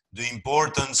accelerate the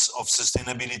importance of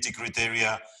sustainability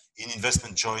criteria in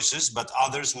investment choices, but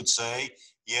others would say,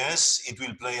 yes, it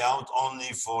will play out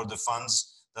only for the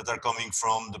funds that are coming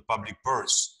from the public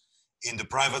purse. In the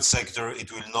private sector,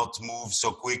 it will not move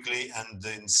so quickly and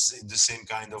in the same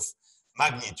kind of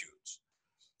magnitude.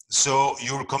 So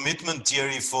your commitment,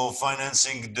 Thierry, for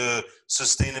financing the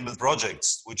sustainable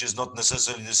projects, which is not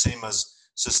necessarily the same as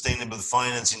sustainable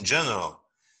finance in general,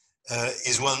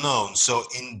 is well known. So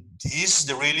is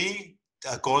there really,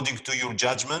 according to your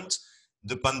judgment,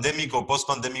 the pandemic or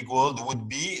post-pandemic world would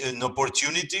be an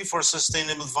opportunity for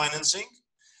sustainable financing?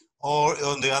 Or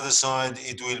on the other side,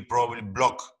 it will probably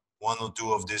block one or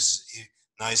two of these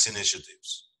nice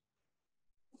initiatives?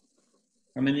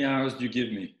 How many hours do you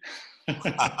give me?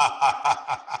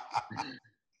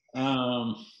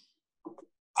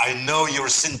 I know your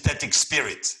synthetic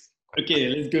spirit. Okay,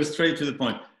 let's go straight to the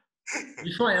point.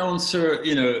 Before I answer,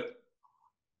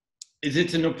 is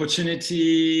it an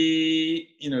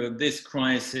opportunity, this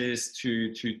crisis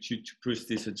to push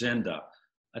this agenda?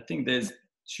 I think there's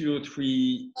 2 or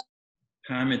 3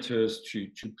 parameters to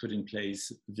put in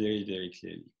place very, very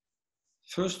clearly.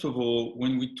 First of all,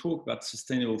 when we talk about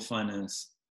sustainable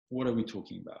finance, what are we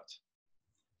talking about?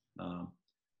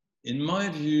 In my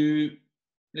view,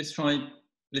 let's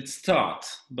start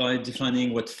by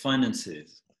defining what finance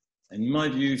is. In my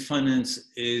view,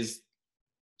 the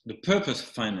purpose of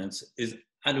finance is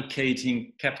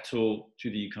allocating capital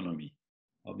to the economy.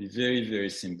 I'll be very, very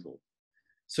simple.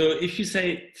 So if you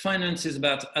say finance is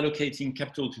about allocating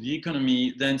capital to the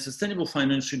economy, then sustainable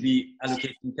finance should be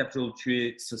allocating capital to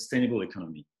a sustainable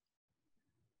economy.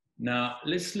 Now,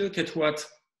 let's look at what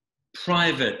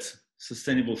private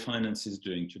sustainable finance is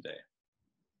doing today.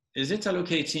 Is it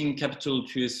allocating capital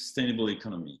to a sustainable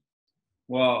economy?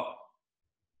 Well,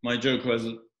 my joke was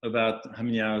about how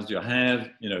many hours do I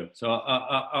have, so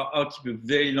I'll keep a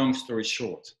very long story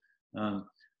short.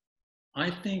 I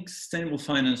think sustainable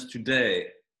finance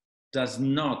today does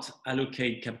not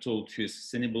allocate capital to a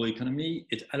sustainable economy.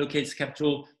 It allocates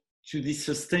capital to the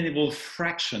sustainable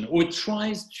fraction, or it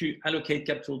tries to allocate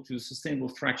capital to the sustainable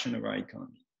fraction of our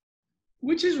economy,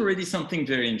 which is already something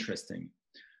very interesting.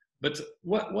 But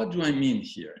what do I mean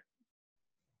here?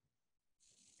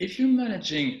 If you're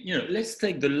managing, let's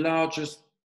take the largest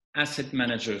asset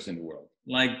managers in the world,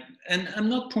 and I'm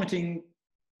not pointing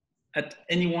at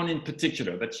anyone in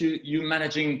particular, but you're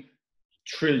managing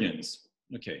trillions.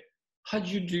 Okay, how do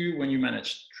you do when you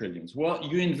manage trillions? Well,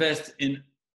 you invest in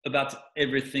about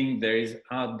everything there is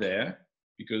out there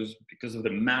because of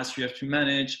the mass you have to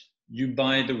manage. You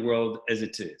buy the world as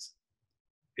it is.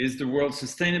 Is the world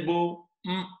sustainable?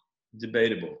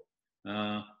 Debatable.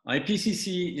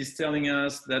 IPCC is telling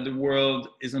us that the world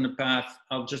is on a path,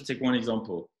 I'll just take one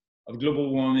example, of global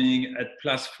warming at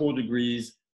 +4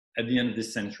 degrees at the end of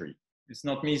this century. It's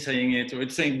not me saying it, or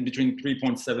it's saying between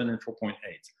 3.7 and 4.8.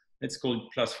 Let's call it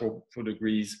 +4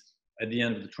 degrees at the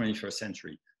end of the 21st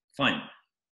century. Fine.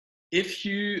 If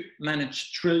you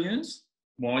manage trillions,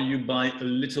 while you buy a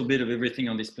little bit of everything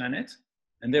on this planet,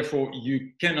 and therefore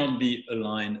you cannot be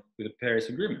aligned with the Paris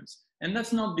agreements. And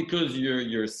that's not because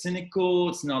you're cynical,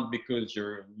 it's not because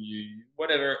you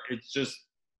whatever, it's just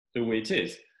the way it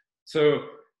is. So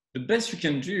the best you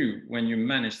can do when you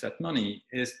manage that money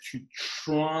is to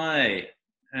try.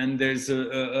 And there's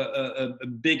a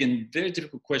big and very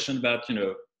difficult question about, you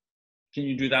know, can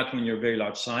you do that when you're very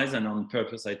large size? And on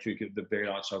purpose, I took the very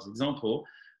large size example.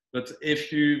 But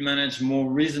if you manage more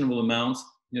reasonable amounts,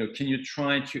 you know, can you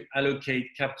try to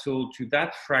allocate capital to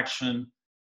that fraction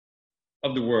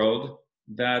of the world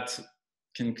that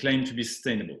can claim to be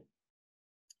sustainable?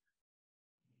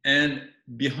 And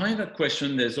behind that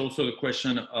question, there's also the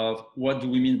question of what do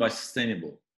we mean by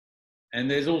sustainable? And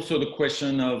there's also the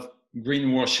question of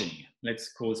greenwashing.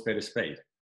 Let's call a spade a spade.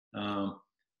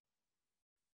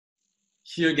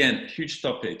 Here again, huge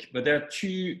topic, but there are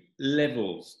two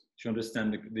levels to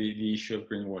understand the issue of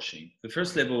greenwashing. The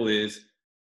first level is,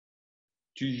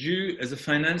 do you as a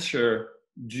financier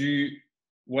do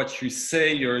what you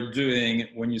say you're doing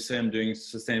when you say I'm doing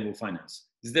sustainable finance?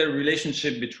 Is there a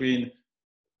relationship between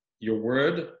your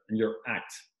word and your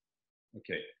act?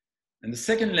 Okay. And the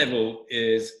second level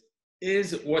is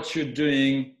what you're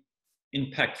doing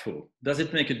impactful? Does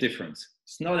it make a difference?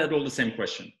 It's not at all the same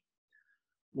question.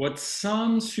 What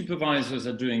some supervisors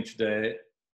are doing today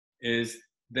is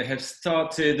they have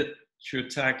started to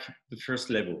attack the first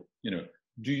level. You know,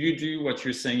 do you do what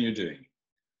you're saying you're doing?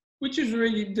 Which is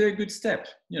really a very good step.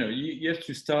 You know, you have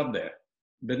to start there.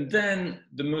 But then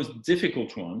the most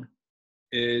difficult one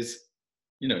is,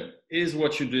 you know, is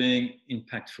what you're doing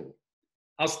impactful?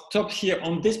 I'll stop here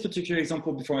on this particular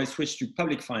example before I switch to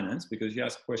public finance, because you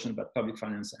asked a question about public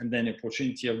finance and then the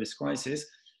opportunity of this crisis.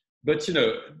 But, you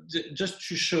know, just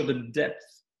to show the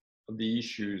depth of the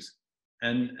issues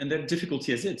and the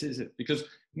difficulty as it is, because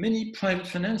many private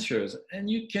financiers, and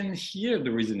you can hear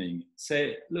the reasoning,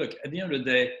 say, look, at the end of the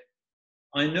day,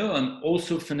 I know I'm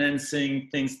also financing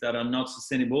things that are not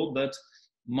sustainable, but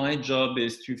my job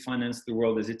is to finance the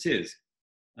world as it is.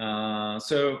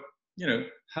 So, you know,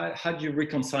 how do you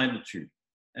reconcile the two?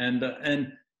 And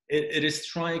it is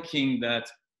striking that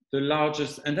the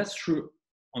largest, and that's true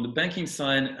on the banking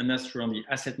side, and that's true on the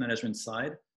asset management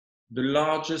side, the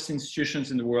largest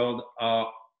institutions in the world are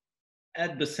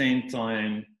at the same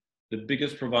time the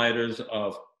biggest providers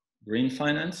of green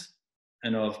finance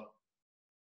and of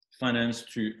finance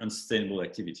to unsustainable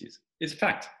activities. It's a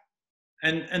fact.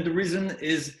 And the reason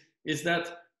is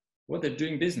that, well, they're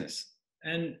doing business.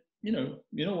 And you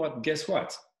know what, guess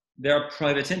what? They are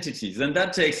private entities. And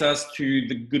that takes us to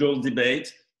the good old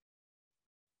debate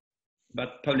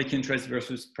about public interest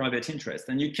versus private interest.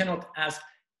 And you cannot ask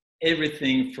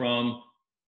everything from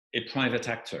a private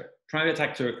actor. Private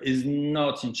actor is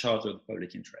not in charge of the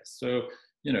public interest. So,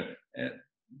 you know,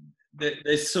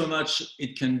 there's so much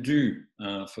it can do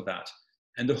for that.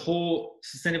 And the whole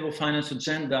sustainable finance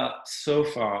agenda so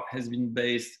far has been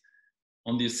based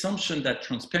on the assumption that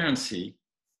transparency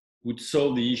would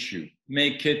solve the issue,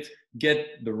 make it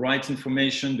get the right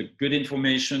information, the good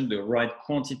information, the right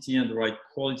quantity and the right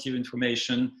quality of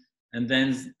information, and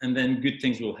then good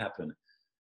things will happen.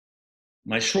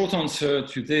 My short answer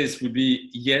to this would be,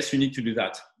 yes, you need to do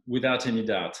that without any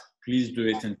doubt. Please do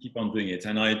it and keep on doing it.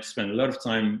 And I spend a lot of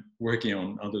time working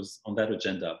on that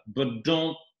agenda, but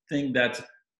don't think that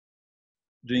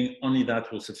doing only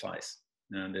that will suffice.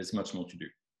 And there's much more to do.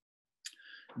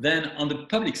 Then on the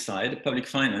public side, public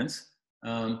finance,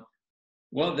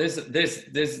 well, there's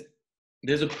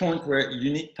a point where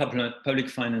you need public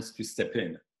finance to step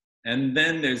in. And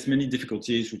then there's many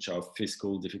difficulties, which are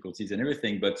fiscal difficulties and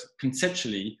everything. But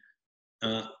conceptually,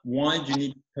 why do you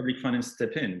need public finance to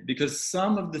step in? Because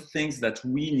some of the things that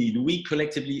we need, we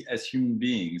collectively as human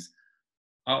beings,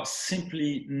 are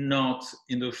simply not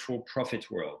in the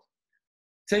for-profit world.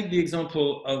 Take the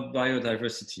example of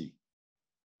biodiversity.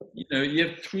 You know, you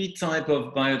have three types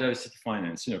of biodiversity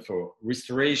finance, you know, for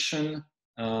restoration,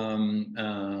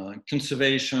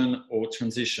 conservation, or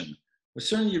transition. But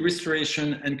certainly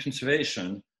restoration and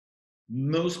conservation,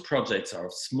 most projects are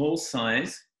of small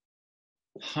size,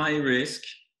 high risk,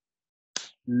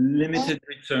 limited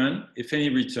return, if any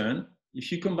return.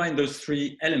 If you combine those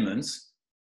three elements,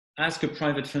 ask a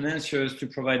private financier to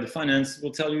provide the finance,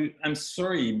 will tell you, I'm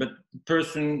sorry, but the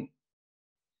person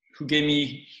who gave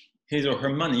me his or her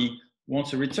money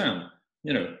wants a return.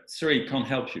 You know, sorry, can't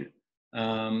help you.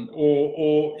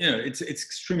 Or you know, it's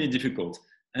extremely difficult.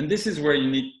 And this is where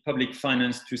you need public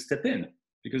finance to step in,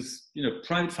 because you know,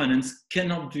 private finance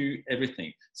cannot do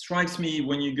everything. Strikes me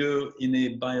when you go in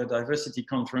a biodiversity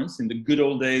conference in the good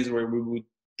old days where we would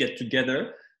get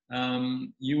together,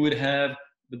 you would have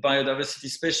the biodiversity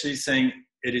specialist saying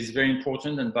it is very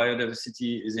important and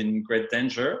biodiversity is in great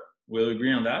danger. We'll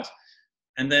agree on that.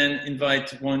 And then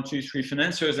invite 1, 2, 3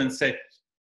 financiers and say,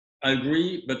 I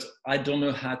agree, but I don't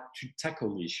know how to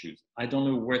tackle the issues. I don't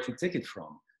know where to take it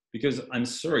from. because I'm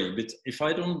sorry, but if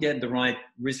I don't get the right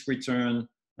risk-return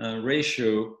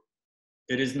ratio,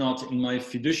 it is not in my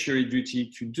fiduciary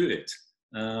duty to do it.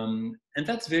 And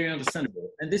that's very understandable.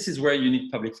 And this is where you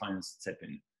need public finance to step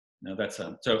in. Now that's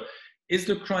so. Is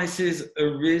the crisis a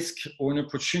risk or an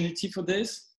opportunity for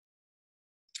this?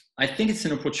 I think it's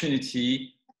an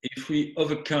opportunity if we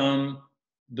overcome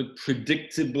the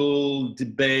predictable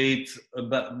debate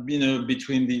about,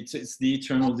 between it's the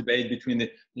eternal debate between the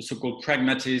so-called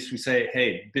pragmatists who say,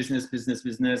 hey, business,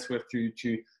 we have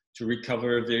to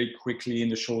recover very quickly in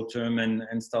the short term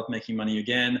and start making money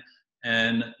again.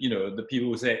 And, the people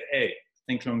who say, hey,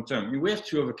 think long term. We have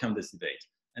to overcome this debate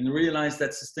and realize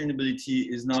that sustainability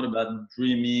is not about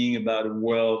dreaming about a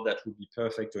world that would be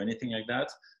perfect or anything like that,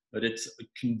 but it's a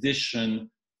condition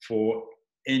for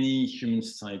any human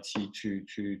society to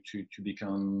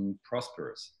become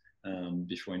prosperous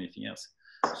before anything else.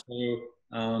 So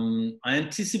I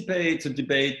anticipate a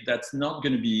debate that's not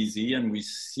going to be easy, and we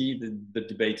see the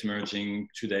debate emerging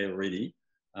today already.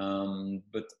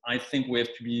 But I think we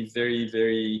have to be very,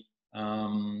 very,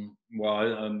 when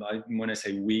I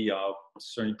say we, I'll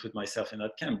certainly put myself in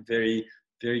that camp, very,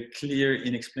 very clear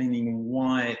in explaining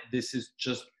why this is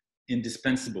just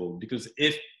indispensable. Because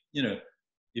if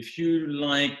you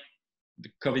like the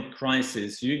COVID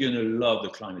crisis, you're going to love the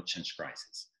climate change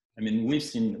crisis. I mean,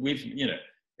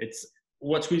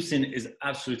 what we've seen is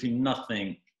absolutely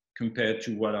nothing compared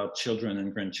to what our children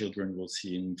and grandchildren will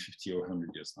see in 50 or 100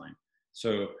 years' time.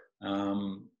 So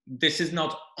this is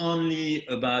not only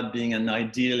about being an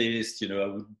idealist, I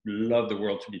would love the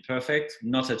world to be perfect,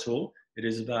 not at all. It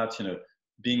is about,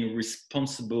 being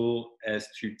responsible as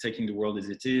to taking the world as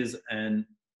it is. And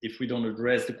if we don't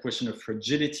address the question of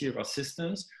fragility of our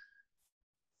systems,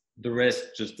 the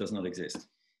rest just does not exist.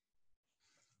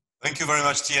 Thank you very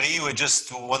much, Thierry. We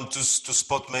just want to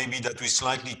spot maybe that we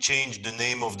slightly changed the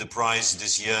name of the prize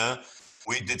this year.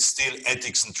 We did still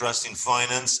ethics and trust in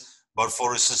finance, but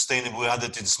for a sustainable, we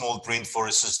added in small print for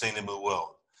a sustainable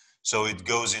world. So it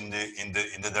goes in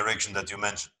the direction that you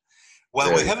mentioned.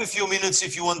 Well, we have a few minutes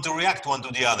if you want to react one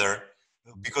to the other,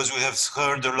 because we have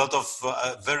heard a lot of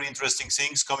very interesting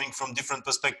things coming from different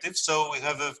perspectives. So we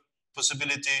have a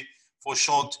possibility for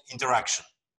short interaction.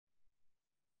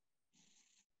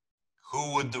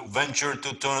 Who would venture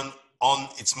to turn on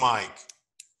its mic?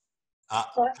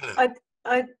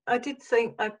 I did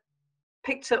think I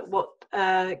picked up what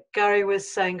Gary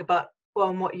was saying about,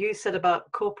 and what you said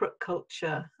about corporate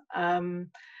culture.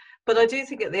 But I do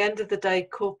think at the end of the day,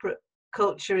 corporate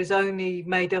culture is only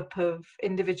made up of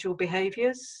individual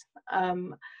behaviours.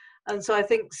 And so I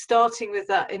think starting with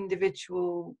that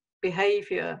individual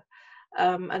behaviour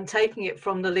and taking it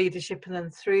from the leadership and then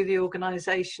through the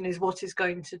organisation is what is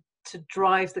going to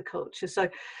drive the culture. So,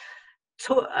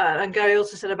 and Gary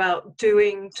also said about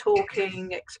doing,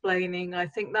 talking, explaining. I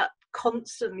think that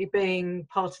constantly being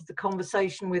part of the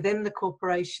conversation within the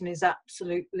corporation is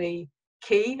absolutely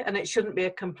key, and it shouldn't be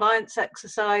a compliance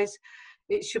exercise.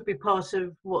 It should be part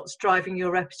of what's driving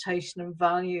your reputation and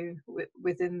value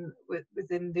within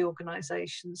the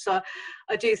organisation. So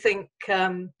I do think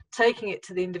taking it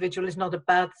to the individual is not a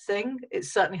bad thing. It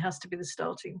certainly has to be the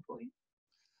starting point.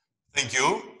 Thank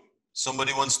you.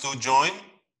 Somebody wants to join?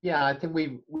 Yeah, I think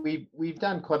we've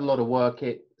done quite a lot of work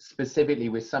specifically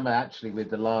with with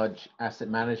the large asset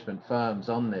management firms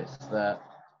on this. That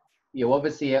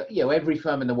obviously every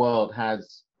firm in the world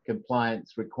has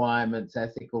compliance requirements,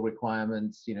 ethical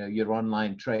requirements, your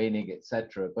online training,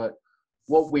 etc. But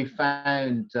what we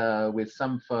found with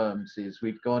some firms is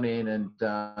we've gone in and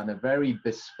done a very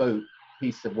bespoke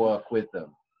piece of work with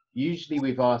them. Usually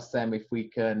we've asked them if we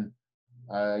can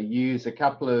use a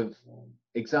couple of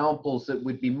examples that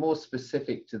would be more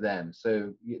specific to them.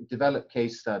 So develop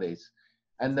case studies.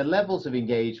 And the levels of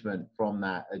engagement from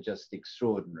that are just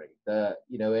extraordinary.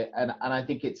 And I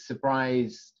think it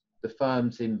surprised the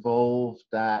firms involved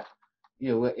that,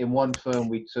 in one firm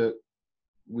we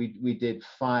did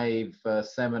 5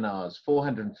 seminars,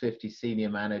 450 senior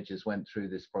managers went through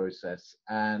this process,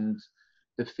 and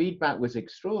the feedback was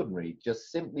extraordinary,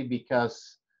 just simply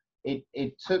because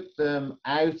it took them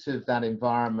out of that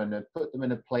environment and put them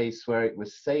in a place where it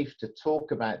was safe to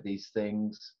talk about these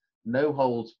things, no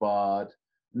holds barred,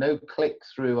 no click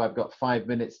through, I've got 5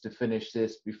 minutes to finish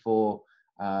this before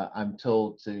I'm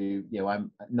told to,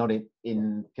 I'm not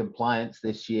in compliance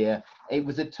this year. It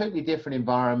was a totally different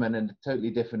environment and a totally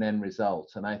different end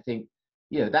result. And I think,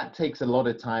 that takes a lot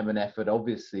of time and effort,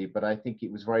 obviously, but I think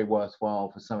it was very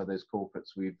worthwhile for some of those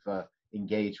corporates we've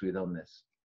engaged with on this.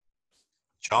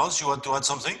 Charles, you want to add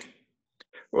something?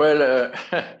 Well,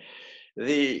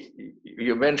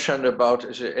 You mentioned about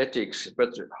the ethics,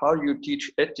 but how you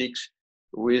teach ethics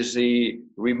with the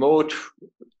remote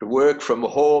work from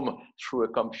home through a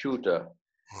computer?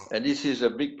 And this is a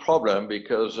big problem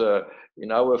because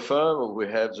in our firm, we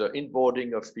have the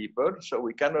inboarding of people. So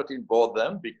we cannot inboard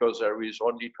them because there is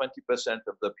only 20%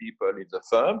 of the people in the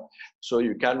firm. So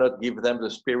you cannot give them the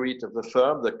spirit of the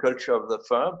firm, the culture of the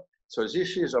firm. So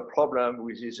this is a problem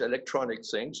with these electronic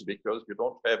things because you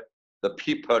don't have the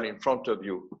people in front of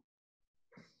you.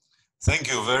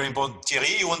 Thank you. Very important.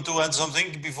 Thierry, you want to add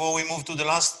something before we move to the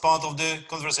last part of the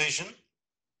conversation?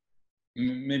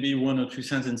 Maybe one or two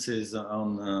sentences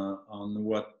on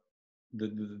what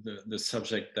the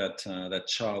subject that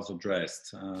Charles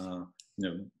addressed.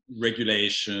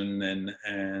 Regulation and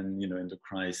in the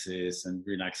crisis and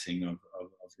relaxing of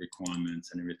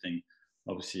requirements and everything.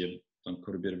 Obviously, I've done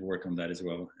quite a bit of work on that as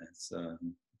well. It's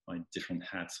my different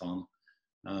hats on.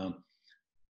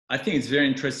 I think it's very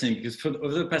interesting because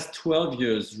over the past 12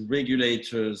 years,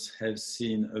 regulators have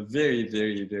seen a very,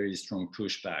 very, very strong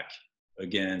pushback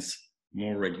against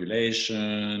more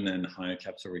regulation and higher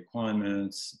capital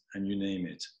requirements, and you name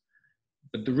it.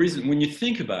 But the reason, when you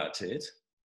think about it,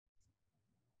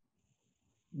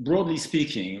 broadly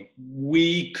speaking,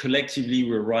 we collectively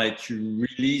were right to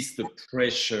release the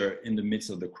pressure in the midst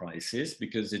of the crisis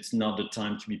because it's not the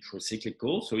time to be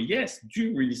pro-cyclical. So yes,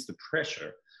 do release the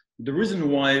pressure. The reason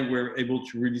why we're able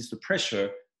to release the pressure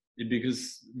is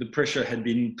because the pressure had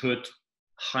been put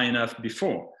high enough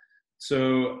before.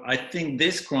 So I think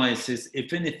this crisis,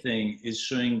 if anything, is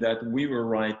showing that we were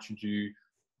right to do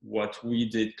what we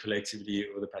did collectively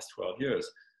over the past 12 years.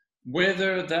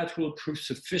 Whether that will prove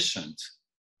sufficient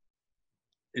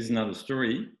is another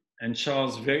story. And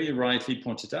Charles very rightly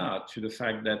pointed out to the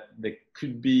fact that there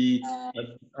could be,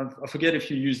 I forget if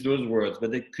you use those words,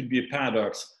 but there could be a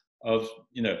paradox of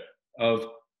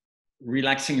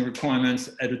relaxing requirements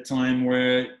at a time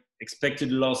where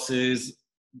expected losses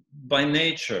by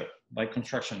nature, by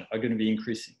construction, are going to be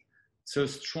increasing. So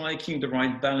striking the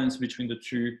right balance between the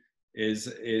two is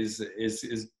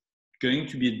going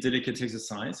to be a delicate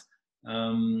exercise.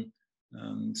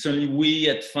 Certainly we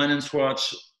at Finance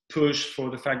Watch push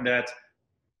for the fact that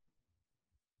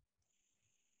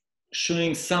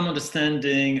showing some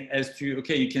understanding as to,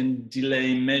 okay, you can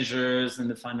delay measures and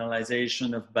the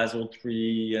finalization of Basel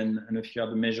III and a few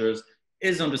other measures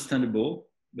is understandable,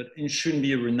 but it shouldn't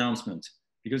be a renouncement.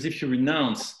 Because if you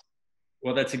renounce,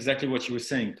 well, that's exactly what you were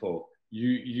saying, Paul.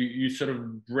 You sort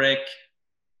of break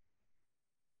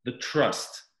the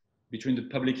trust between the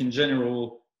public in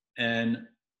general and,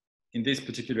 in this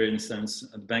particular instance,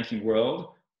 the banking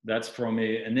world. That's from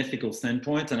an ethical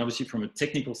standpoint, and obviously from a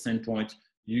technical standpoint,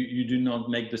 you do not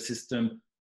make the system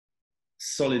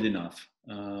solid enough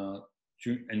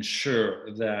to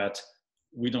ensure that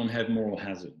we don't have moral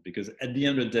hazard. Because at the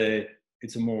end of the day,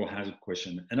 it's a moral hazard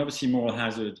question. And obviously moral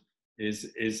hazard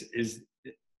is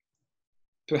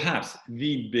perhaps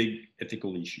the big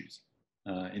ethical issues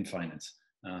in finance.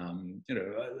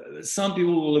 Some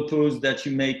people will oppose that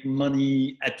you make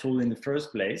money at all in the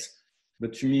first place,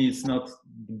 but to me, it's not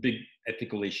the big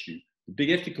ethical issue. The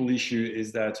big ethical issue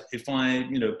is that if I,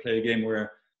 play a game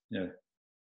where,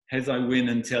 as I win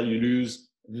until you lose,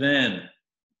 then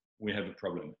we have a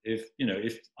problem.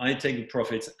 If I take the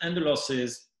profits and the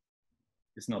losses,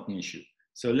 it's not an issue.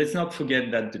 So let's not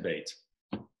forget that debate.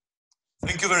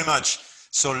 Thank you very much.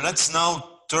 So let's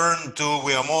now turn to,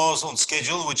 we are more on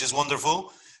schedule, which is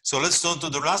wonderful. So let's turn to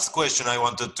the last question I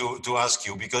wanted to ask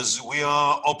you, because we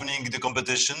are opening the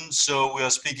competition. So we are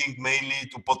speaking mainly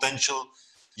to potential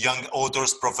young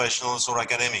authors, professionals, or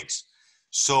academics.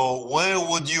 So where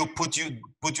would you put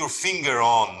your finger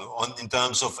on in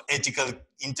terms of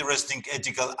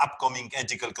upcoming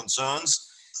ethical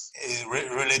concerns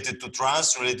related to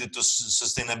trust, related to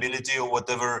sustainability, or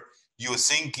whatever you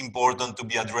think important to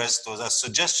be addressed as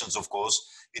suggestions? Of course,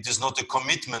 it is not a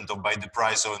commitment by the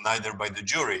prize or neither by the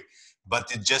jury,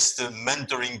 but it's just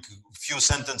mentoring few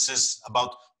sentences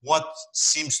about what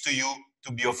seems to you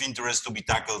to be of interest to be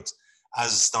tackled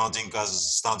as starting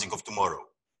of tomorrow.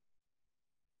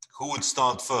 Who would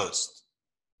start first?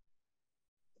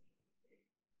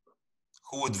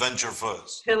 Who would venture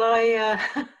first? Shall I?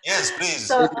 Yes, please.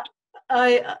 So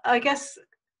I guess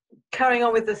carrying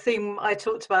on with the theme I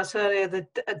talked about earlier, the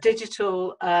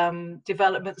digital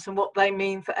developments and what they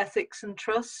mean for ethics and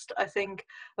trust, I think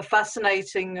are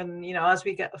fascinating. And, as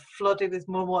we get flooded with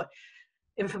more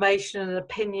information and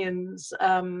opinions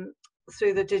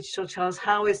through the digital channels,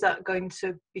 how is that going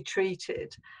to be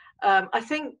treated? I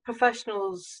think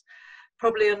professionals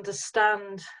probably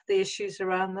understand the issues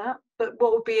around that, but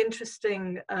what would be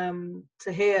interesting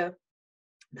to hear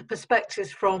the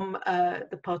perspectives from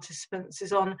the participants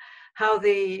is on how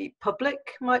the public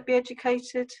might be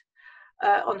educated,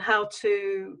 on how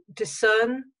to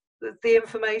discern the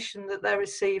information that they're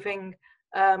receiving.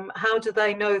 How do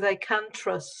they know they can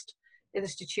trust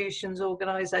institutions,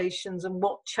 organisations, and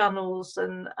what channels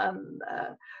and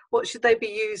what should they be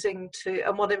using to,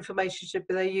 and what information should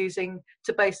they be using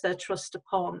to base their trust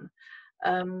upon?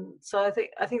 So I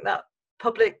think that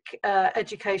public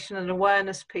education and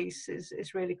awareness piece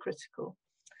is really critical.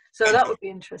 So that would be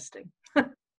interesting.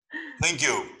 Thank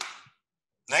you.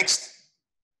 Next.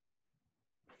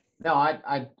 No,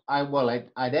 I'd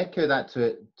echo that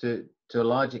to a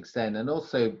large extent, and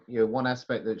also, you know, one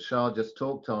aspect that Charles just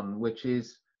talked on, which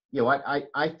is, you know,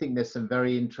 I think there's some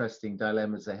very interesting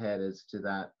dilemmas ahead as to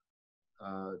that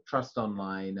trust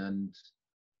online,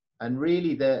 and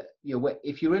really that, you know,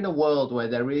 if you're in a world where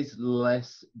there is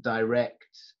less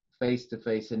direct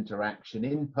face-to-face interaction,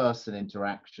 in-person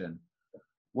interaction,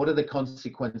 what are the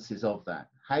consequences of that?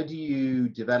 How do you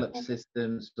develop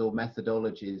systems or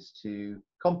methodologies to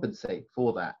compensate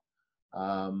for that?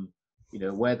 You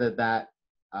know, whether that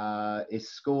is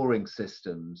scoring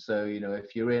systems. So, you know,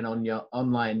 if you're in on your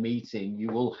online meeting, you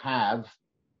will have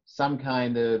some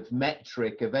kind of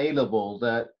metric available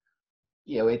that,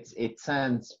 you know, it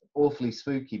sounds awfully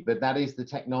spooky, but that is the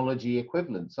technology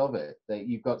equivalence of it, that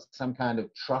you've got some kind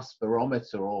of trust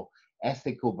barometer or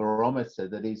ethical barometer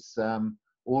that is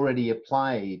already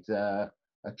applied, a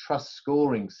trust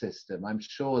scoring system. I'm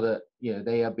sure that, you know,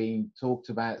 they are being talked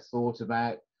about, thought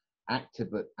about,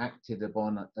 acted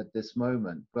upon at this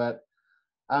moment. But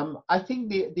I think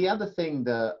the other thing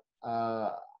that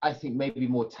I think maybe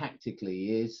more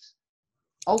tactically is,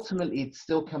 ultimately it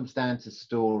still comes down to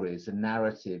stories and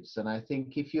narratives. And I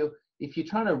think if you're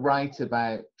trying to write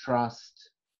about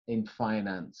trust in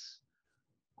finance,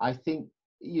 I think,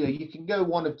 you know, you can go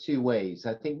one of two ways.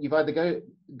 I think you've either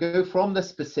go from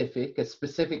the a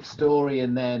specific story,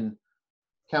 and then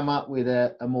come up with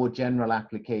a more general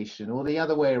application, or the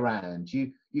other way around.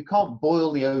 You can't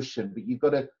boil the ocean, but you've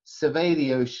got to survey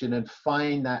the ocean and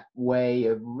find that way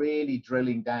of really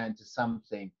drilling down to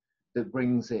something that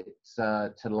brings it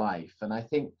to life. And I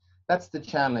think that's the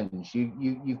challenge.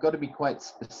 You've got to be quite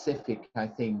specific, I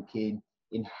think, in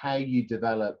how you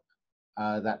develop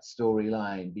that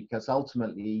storyline, because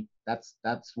ultimately that's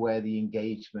where the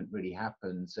engagement really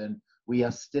happens. And we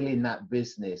are still in that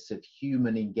business of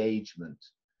human engagement.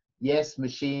 Yes,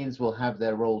 machines will have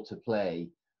their role to play,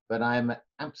 but I'm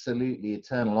absolutely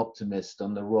eternal optimist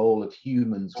on the role of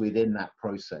humans within that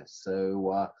process.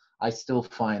 So I still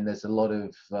find there's a lot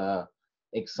of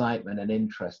excitement and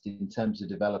interest in terms of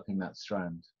developing that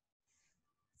strand.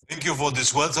 Thank you for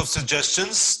this wealth of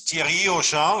suggestions. Thierry or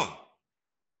Charles?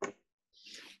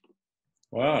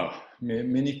 Wow,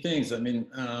 many things. I mean,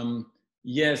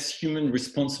 yes, human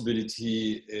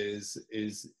responsibility is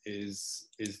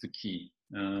the key,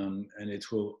 and it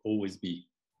will always be.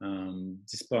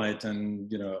 Despite,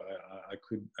 and you know, I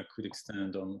could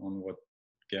extend on what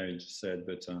Gary just said,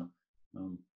 but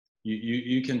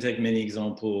you can take many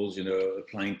examples. You know,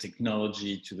 applying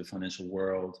technology to the financial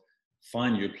world.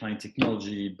 Fine, you're applying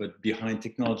technology, but behind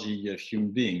technology, you have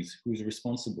human beings. Who's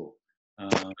responsible?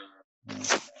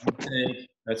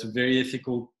 That's a very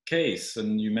ethical case,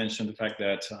 and you mentioned the fact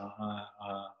that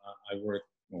I work,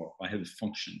 or I have a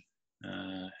function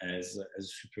as a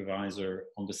supervisor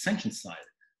on the sanction side.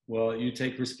 Well, you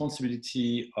take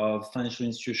responsibility of financial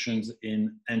institutions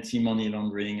in anti-money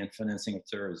laundering and financing of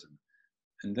terrorism.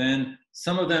 And then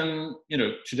some of them, you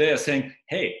know, today are saying,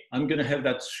 hey, I'm going to have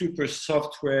that super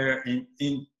software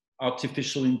in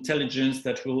artificial intelligence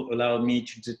that will allow me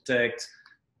to detect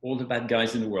all the bad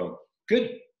guys in the world.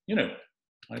 Good, you know,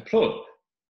 I applaud.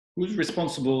 Who's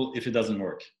responsible if it doesn't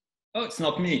work? Oh, it's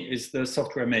not me, it's the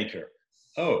software maker.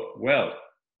 Oh, well,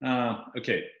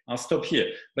 okay, I'll stop here.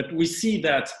 But we see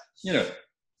that, you know,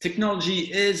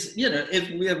 technology is, you know, if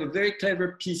we have a very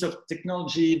clever piece of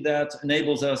technology that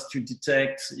enables us to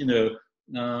detect, you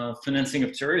know, financing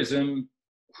of terrorism,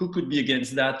 who could be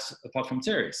against that apart from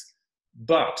terrorists?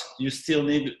 But you still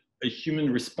need a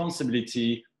human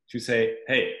responsibility to say,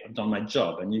 hey, I've done my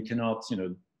job, and you cannot, you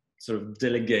know, sort of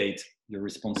delegate your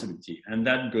responsibility. And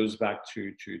that goes back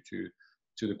to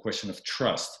the question of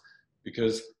trust,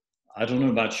 because I don't know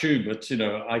about you, but you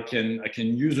know, I can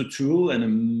use a tool, and a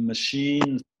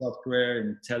machine, software,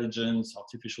 intelligence,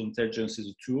 artificial intelligence is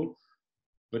a tool,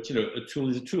 but you know, a tool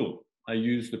is a tool. I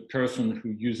use the person who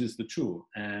uses the tool,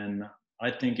 and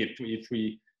I think if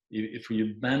we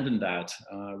abandon that,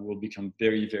 we'll become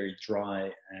very, very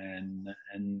dry, and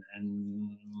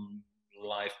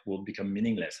life will become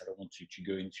meaningless. I don't want to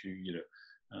go into, you know,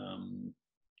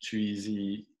 too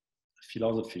easy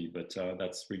philosophy, but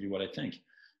that's really what I think.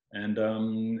 And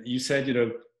you said, you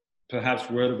know, perhaps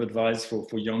word of advice for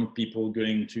young people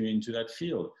going into that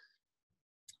field.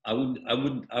 I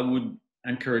would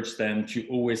encourage them to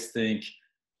always think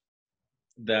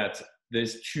that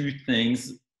there's two things,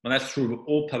 and that's true of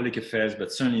all public affairs,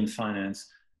 but certainly in finance,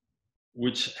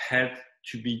 which have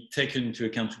to be taken into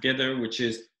account together, which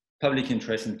is public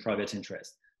interest and private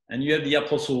interest. And you have the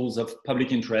apostles of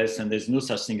public interest, and there's no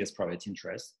such thing as private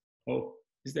interest. Oh,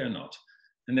 is there not?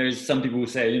 And there's some people who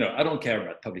say, you know, I don't care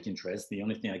about public interest. The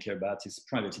only thing I care about is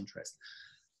private interest.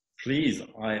 Please,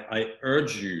 I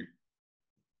urge you,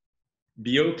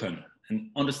 be open and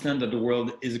understand that the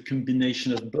world is a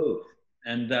combination of both,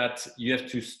 and that you have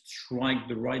to strike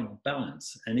the right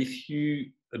balance. And if you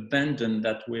abandon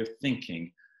that way of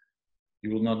thinking,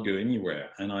 you will not go anywhere.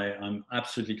 And I'm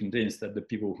absolutely convinced that the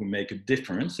people who make a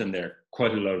difference, and there are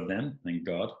quite a lot of them, thank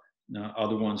God, are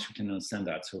the ones who can understand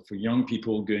that. So for young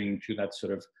people going to that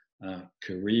sort of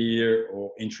career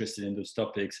or interested in those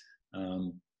topics,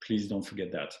 please don't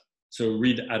forget that. So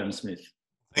read Adam Smith.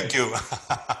 Thank you.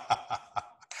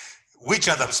 Which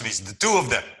Adam Smith? The two of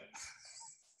them.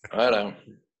 Voilà.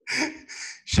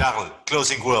 Charles,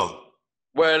 closing word.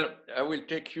 Well, I will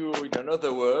take you in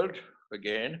another world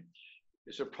again.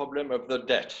 It's a problem of the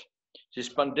debt. This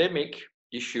pandemic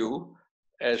issue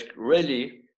has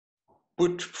really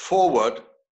put forward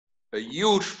a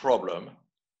huge problem,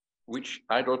 which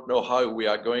I don't know how we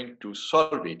are going to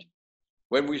solve it.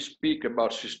 When we speak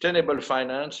about sustainable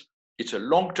finance, it's a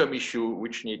long-term issue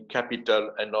which needs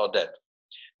capital and not debt.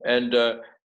 And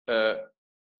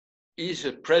is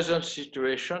the present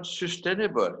situation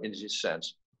sustainable in this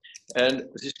sense? And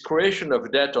this creation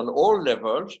of debt on all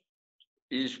levels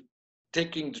is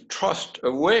taking the trust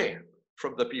away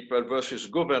from the people versus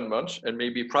governments and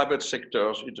maybe private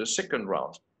sectors in the second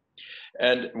round.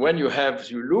 And when you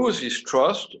lose this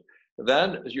trust,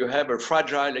 then you have a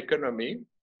fragile economy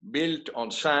built on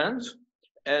sands,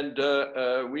 and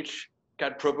which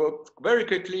can provoke very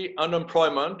quickly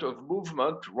unemployment of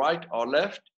movement right or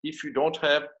left if you don't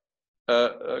have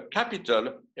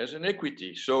capital as an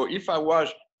equity. So if I was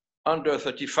under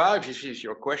 35, this is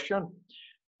your question,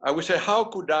 I would say, how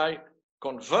could I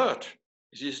convert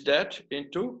this debt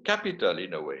into capital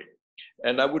in a way?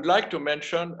 And I would like to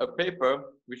mention a paper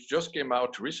which just came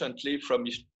out recently from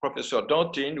Professor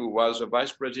Dantin, who was a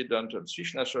vice president of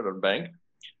Swiss National Bank,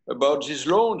 about these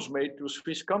loans made to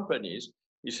Swiss companies.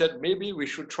 He said, maybe we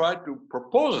should try to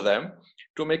propose them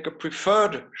to make a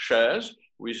preferred shares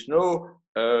with no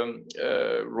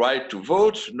right to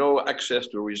vote, no access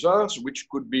to results, which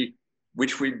will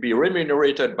be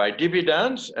remunerated by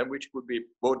dividends and which could be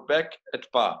bought back at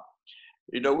par,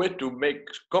 in a way to make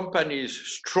companies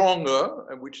stronger,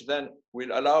 and which then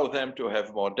will allow them to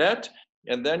have more debt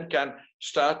and then can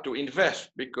start to invest,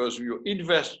 because you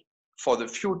invest for the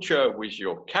future with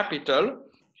your capital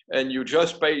and you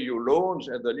just pay your loans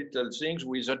and the little things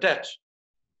with a debt.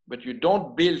 But you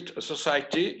don't build a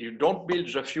society, you don't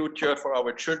build the future for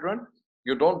our children,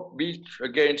 you don't build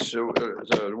against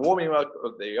the warming up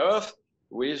of the earth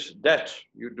with debt,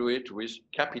 you do it with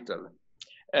capital.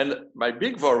 And my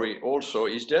big worry also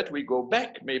is that we go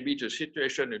back maybe to a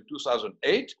situation in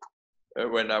 2008,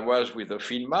 when I was with the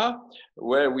FINMA,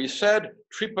 where we said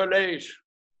AAA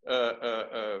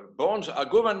bonds are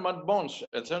government bonds.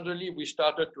 And suddenly we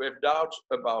started to have doubts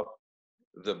about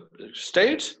the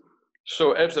states.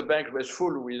 So as the bank was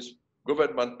full with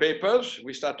government papers,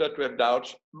 we started to have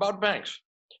doubts about banks.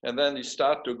 And then it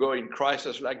started to go in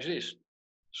crisis like this.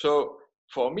 So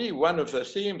for me, one of the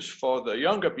themes for the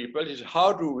younger people is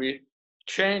how do we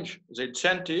change the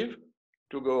incentive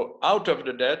to go out of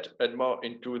the debt and more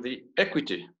into the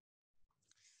equity.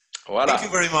 Voila. Thank you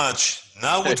very much.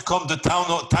 Now would come the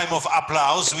time of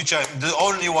applause, which I'm the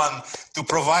only one to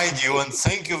provide you. And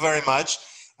thank you very much.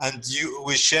 And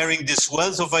we're sharing this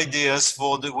wealth of ideas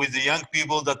with the young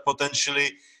people that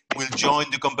potentially will join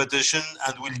the competition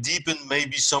and will deepen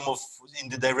maybe some of in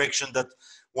the direction that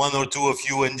one or two of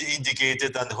you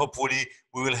indicated. And hopefully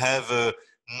we will have a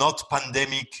not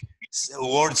pandemic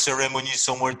award ceremony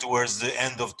somewhere towards the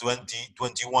end of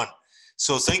 2021.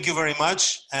 So thank you very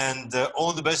much, and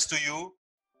all the best to you.